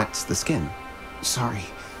just wets the skin. Sorry,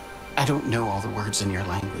 I don't know all the words in your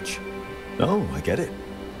language. Oh, I get it.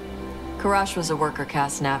 Karash was a worker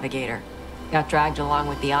caste navigator. Got dragged along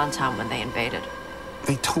with the Anton when they invaded.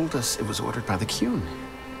 They told us it was ordered by the Qun.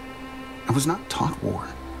 I was not taught war.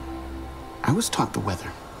 I was taught the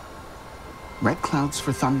weather. Red clouds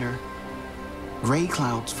for thunder, gray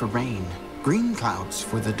clouds for rain, green clouds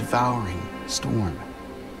for the devouring storm,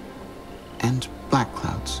 and black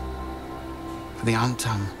clouds for the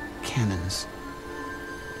Anton cannons.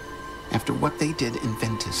 After what they did in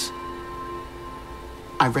Ventus,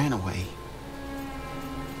 I ran away.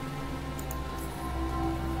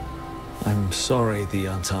 I'm sorry the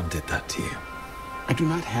Antam did that to you. I do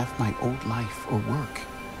not have my old life or work,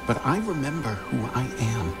 but I remember who I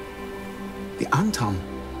am. The Antam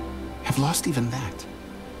have lost even that.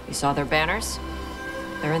 You saw their banners?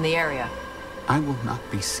 They're in the area. I will not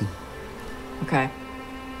be seen. Okay.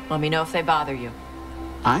 Let me know if they bother you.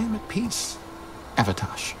 I am at peace,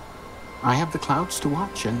 Avatosh. I have the clouds to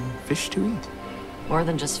watch and fish to eat. More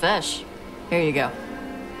than just fish. Here you go.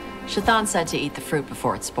 Shathan said to eat the fruit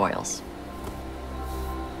before it spoils.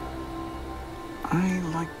 I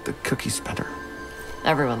like the cookies better.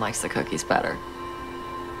 Everyone likes the cookies better.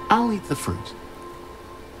 I'll eat the fruit.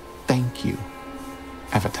 Thank you,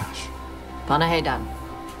 Avatosh. Panaheydan.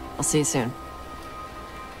 I'll see you soon.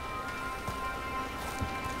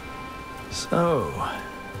 So,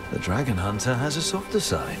 the dragon hunter has a softer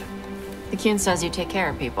side. The Qun says you take care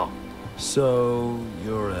of people. So,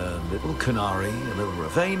 you're a little Qunari, a little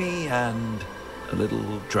Ravani, and a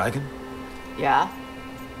little dragon? Yeah?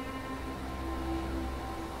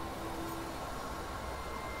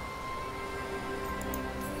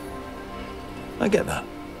 I get that.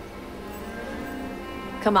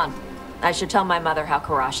 Come on. I should tell my mother how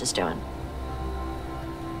Karash is doing.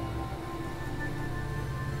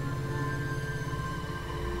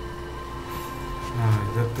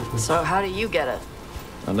 So how do you get it?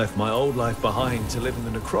 I left my old life behind to live in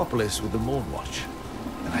the necropolis with the Mordwatch.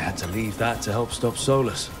 And I had to leave that to help stop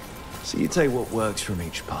Solus. So you take what works from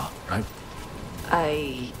each part, right?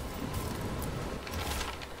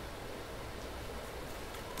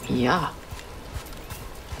 Yeah.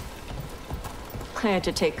 I had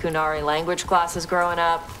to take Qunari language classes growing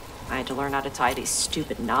up. I had to learn how to tie these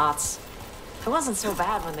stupid knots. It wasn't so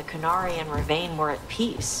bad when the Qunari and Ravane were at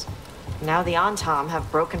peace. Now the Antam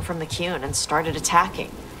have broken from the Qun and started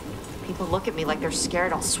attacking. People look at me like they're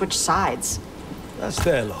scared I'll switch sides. That's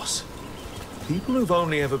their loss. People who've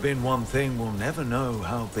only ever been one thing will never know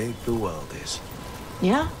how big the world is.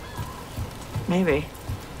 Yeah? Maybe.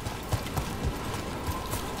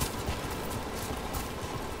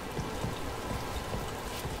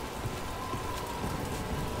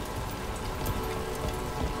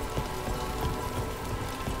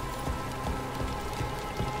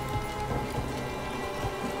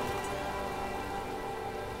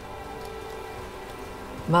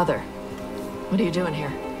 Mother, what are you doing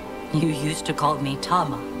here? You used to call me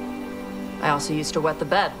Tama. I also used to wet the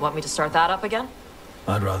bed. Want me to start that up again?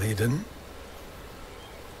 I'd rather you didn't.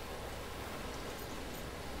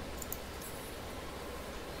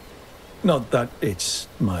 Not that it's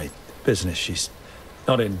my business. She's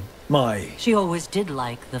not in my... She always did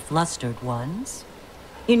like the flustered ones.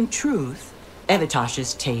 In truth,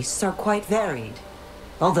 Evitash's tastes are quite varied,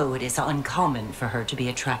 although it is uncommon for her to be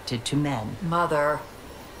attracted to men. Mother.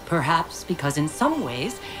 Perhaps because in some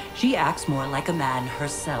ways, she acts more like a man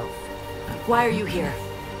herself. Why are you here?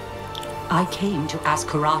 I came to ask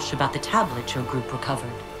Karash about the tablet your group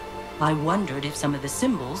recovered. I wondered if some of the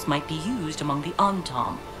symbols might be used among the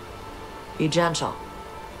Antam. Be gentle.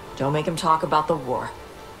 Don't make him talk about the war.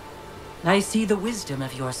 I see the wisdom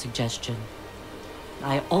of your suggestion.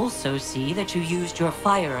 I also see that you used your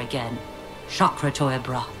fire again. Chakra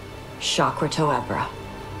Toebra. Chakra Toebra.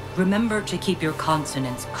 Remember to keep your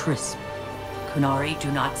consonants crisp. Kunari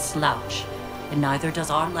do not slouch, and neither does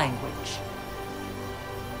our language.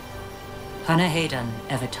 Hanahedan,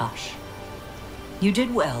 Evitash. You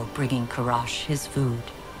did well bringing Karash his food.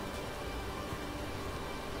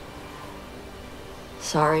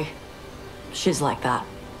 Sorry. She's like that.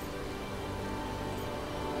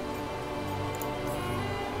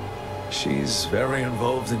 She's very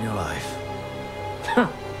involved in your life.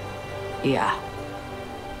 Yeah.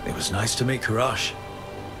 It was nice to meet Karash.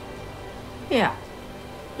 Yeah.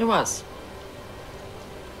 It was.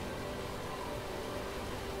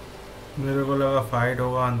 मेरे को लगा fight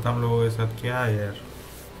होगा अंतम लोगों के साथ. क्या है यार,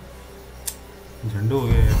 झंडू हो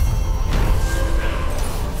गया यार.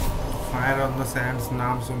 फायर ऑन द सैंड्स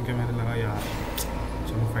नाम सुन के मेरे लगा यार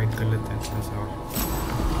चलो फाइट कर लेते हैं थोड़ा सा और.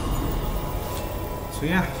 So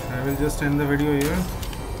yeah, I will just end the video here.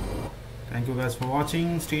 Thank you guys for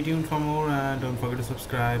watching. Stay tuned for more and don't forget to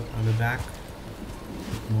subscribe. I'll be back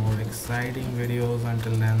with more exciting videos.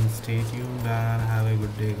 Until then, stay tuned and have a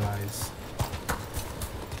good day, guys.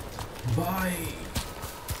 Bye.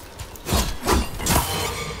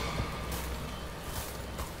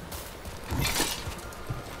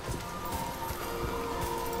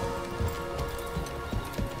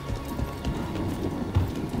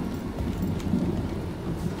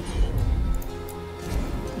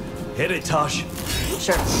 Hit it, Tosh.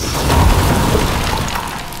 Sure.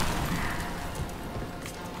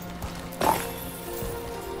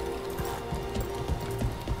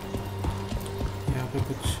 यहाँ पे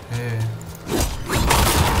कुछ है.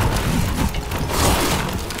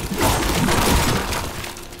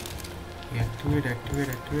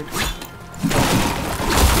 Activate.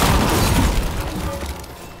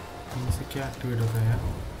 इनसे क्या activate होता है यार?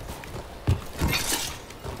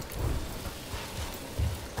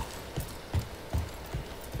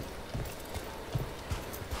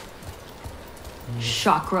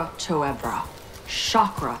 Chakra Toebra.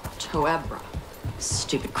 Chakra Toebra.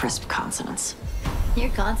 Stupid crisp consonants. Your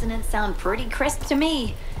consonants sound pretty crisp to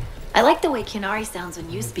me. I like the way Kinari sounds when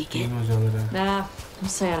you speak it. Nah, I'm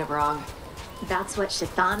saying it wrong. That's what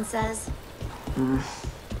Shaitan says?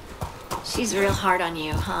 She's real hard on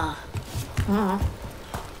you, huh?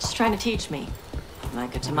 She's trying to teach me.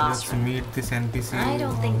 Like a Let's Tamasran. meet this NPC. I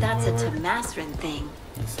don't think that's a Tamasran thing.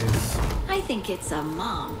 This is I think it's a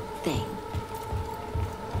mom thing.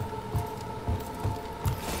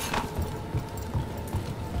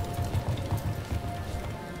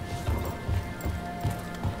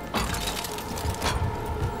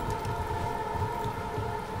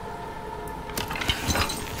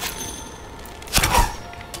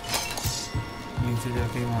 नीचे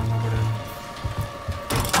जाके ही मारना पड़ेगा.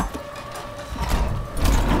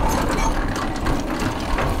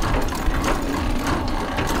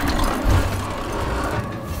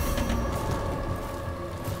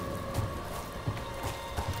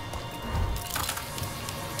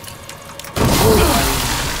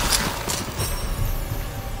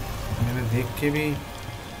 मैंने देख के भी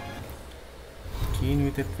कीन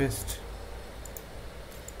with A twist.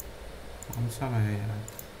 कौन सा मैं है यार?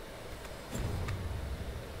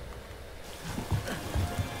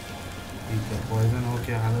 ठीक है, पॉइजन हो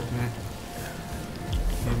के हालत में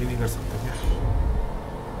ये भी नहीं कर सकता क्या?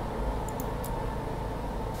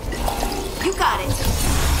 You got it.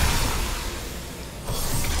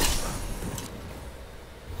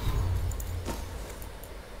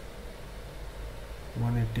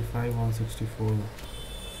 164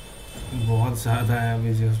 बहुत ज़्यादा है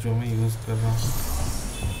अभी जो मैं यूज़ कर रहा हूँ।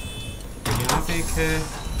 यहाँ पे एक है,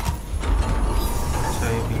 अच्छा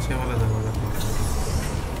ये पीछे वाला दरवाज़ा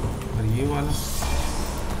और ये वाला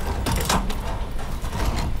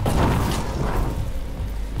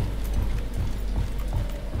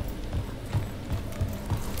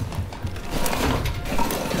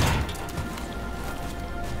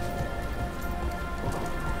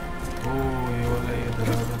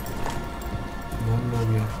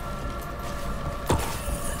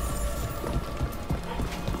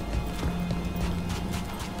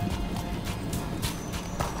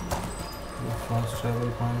ट्रैवल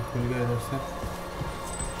पॉइंट खुल गया इधर से।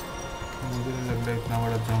 मुझे नहीं लग रहा इतना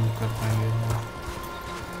बड़ा जंप कर पाएंगे।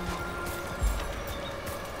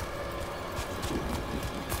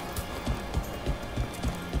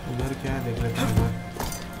 उधर क्या है देख लेते हैं इधर।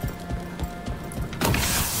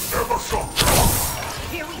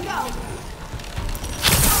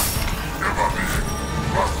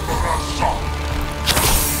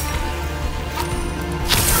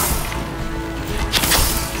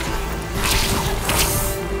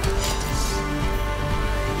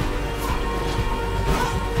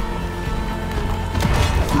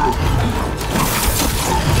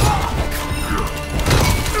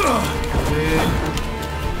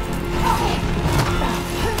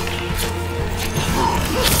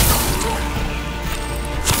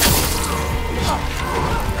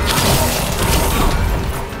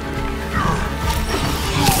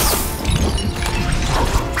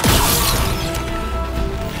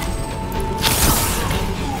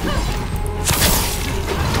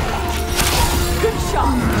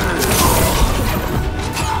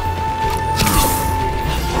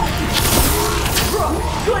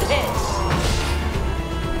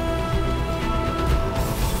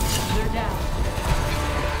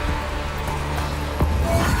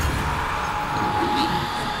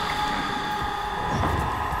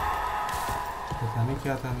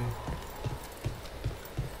 क्या था मैं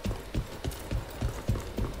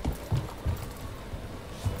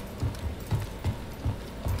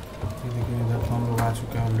लेकिन इधर तो हम लोग आ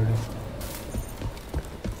चुके हैं ऑलरेडी।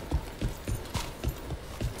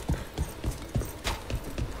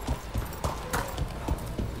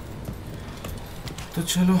 तो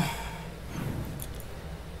चलो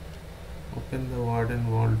ओपन द वार्डन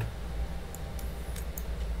वॉल्ट।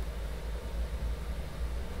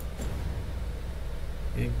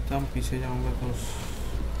 एकदम पीछे जाऊंगा तो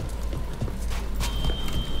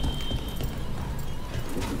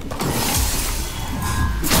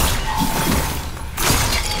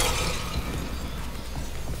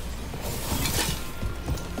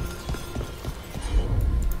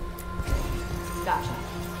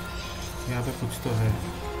यहाँ पे कुछ तो है।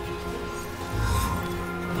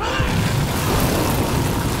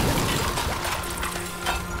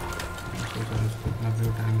 इतना भी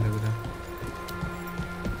टाइम लग रहा है।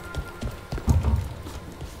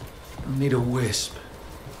 Need a wisp.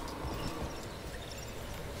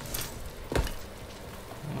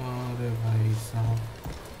 अरे भाई साहब,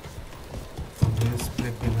 wisp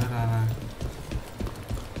लेके इधर आना है।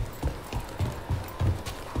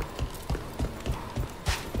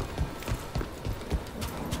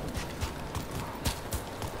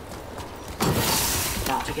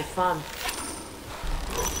 About to get fun.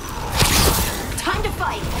 Time to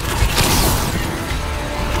fight.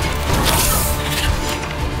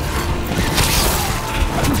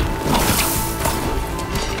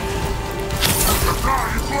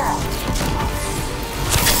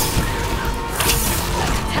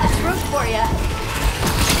 That's room for ya.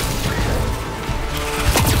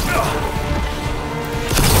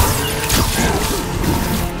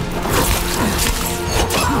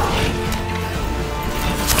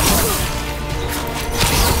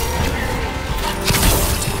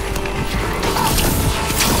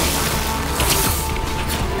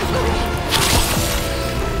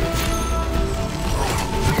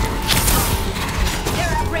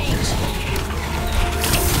 They're at range.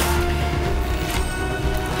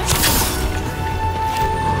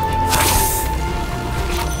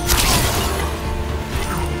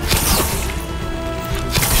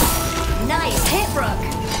 Nice hit, Brooke.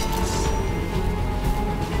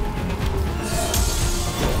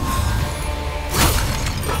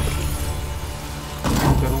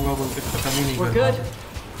 करूँगा बोल के खत्म ही नहीं We're कर good. पाते।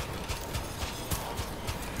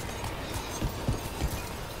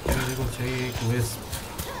 मेरे को चाहिए एक विस्प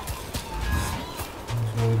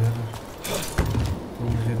जो इधर तो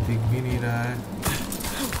मुझे दिख भी नहीं रहा है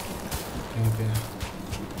कहीं पे।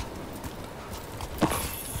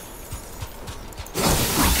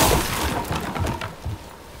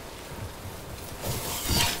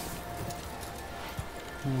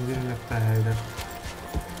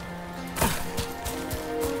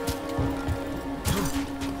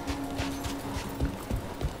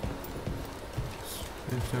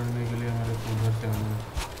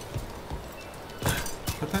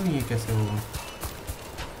 कैसे होगा?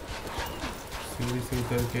 सीढ़ी से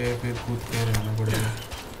उतर के फिर कूद के रहना पड़ेगा।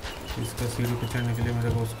 इसका सीढ़ी पे चढ़ने के लिए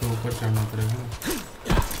मेरे को उसके ऊपर चढ़ना पड़ेगा।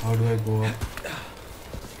 How do I go up?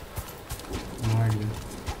 No idea.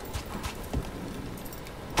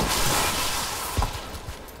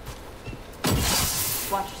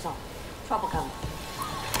 Watch yourself. Trouble coming.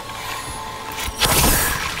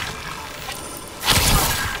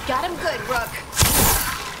 Got him good, Rook.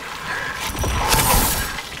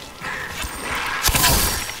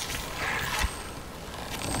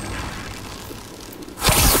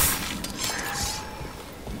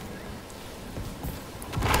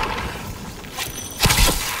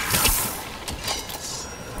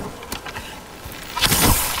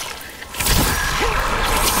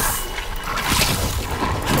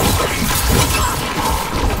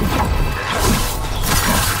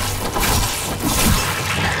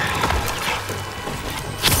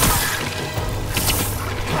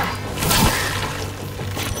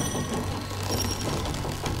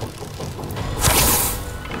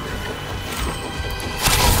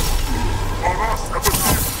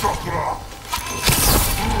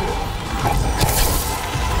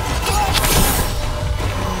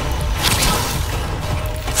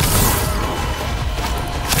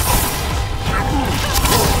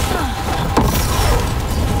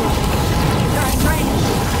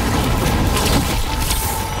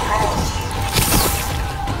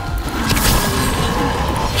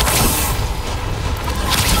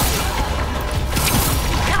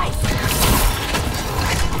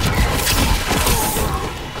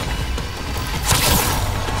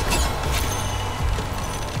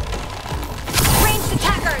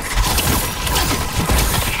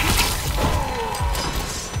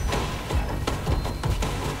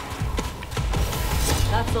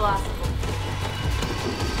 That's the last of them.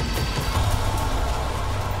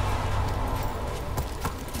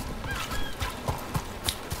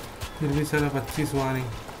 फिर भी साला 25 हुआ नहीं।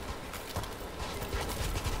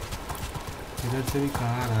 इधर से भी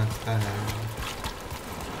कहाँ रास्ता है?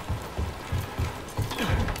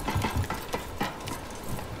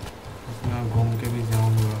 इतना घूम के भी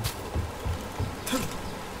जाऊंगा।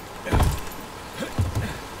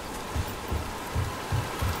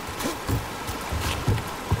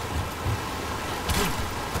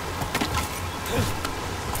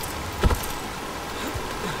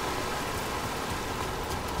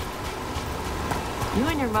 You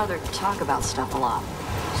and your mother talk about stuff a lot.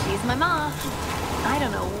 She's my mom. I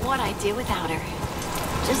don't know what I'd do without her.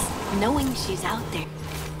 Just knowing she's out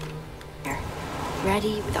there,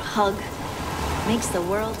 ready with a hug, makes the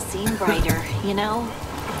world seem brighter, you know?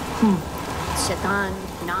 Shaitan,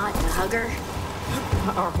 not a hugger.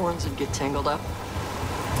 Our horns would get tangled up.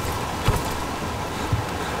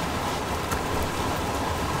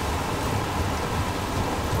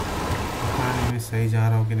 मैं सही जा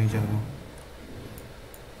रहा हूँ कि नहीं जा रहा हूँ?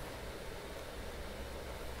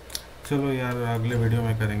 चलो यार, अगले वीडियो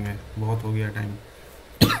में करेंगे, बहुत हो गया time.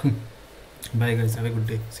 Bye guys, have a good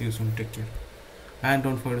day, C you soon, take care and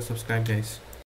don't forget to subscribe guys.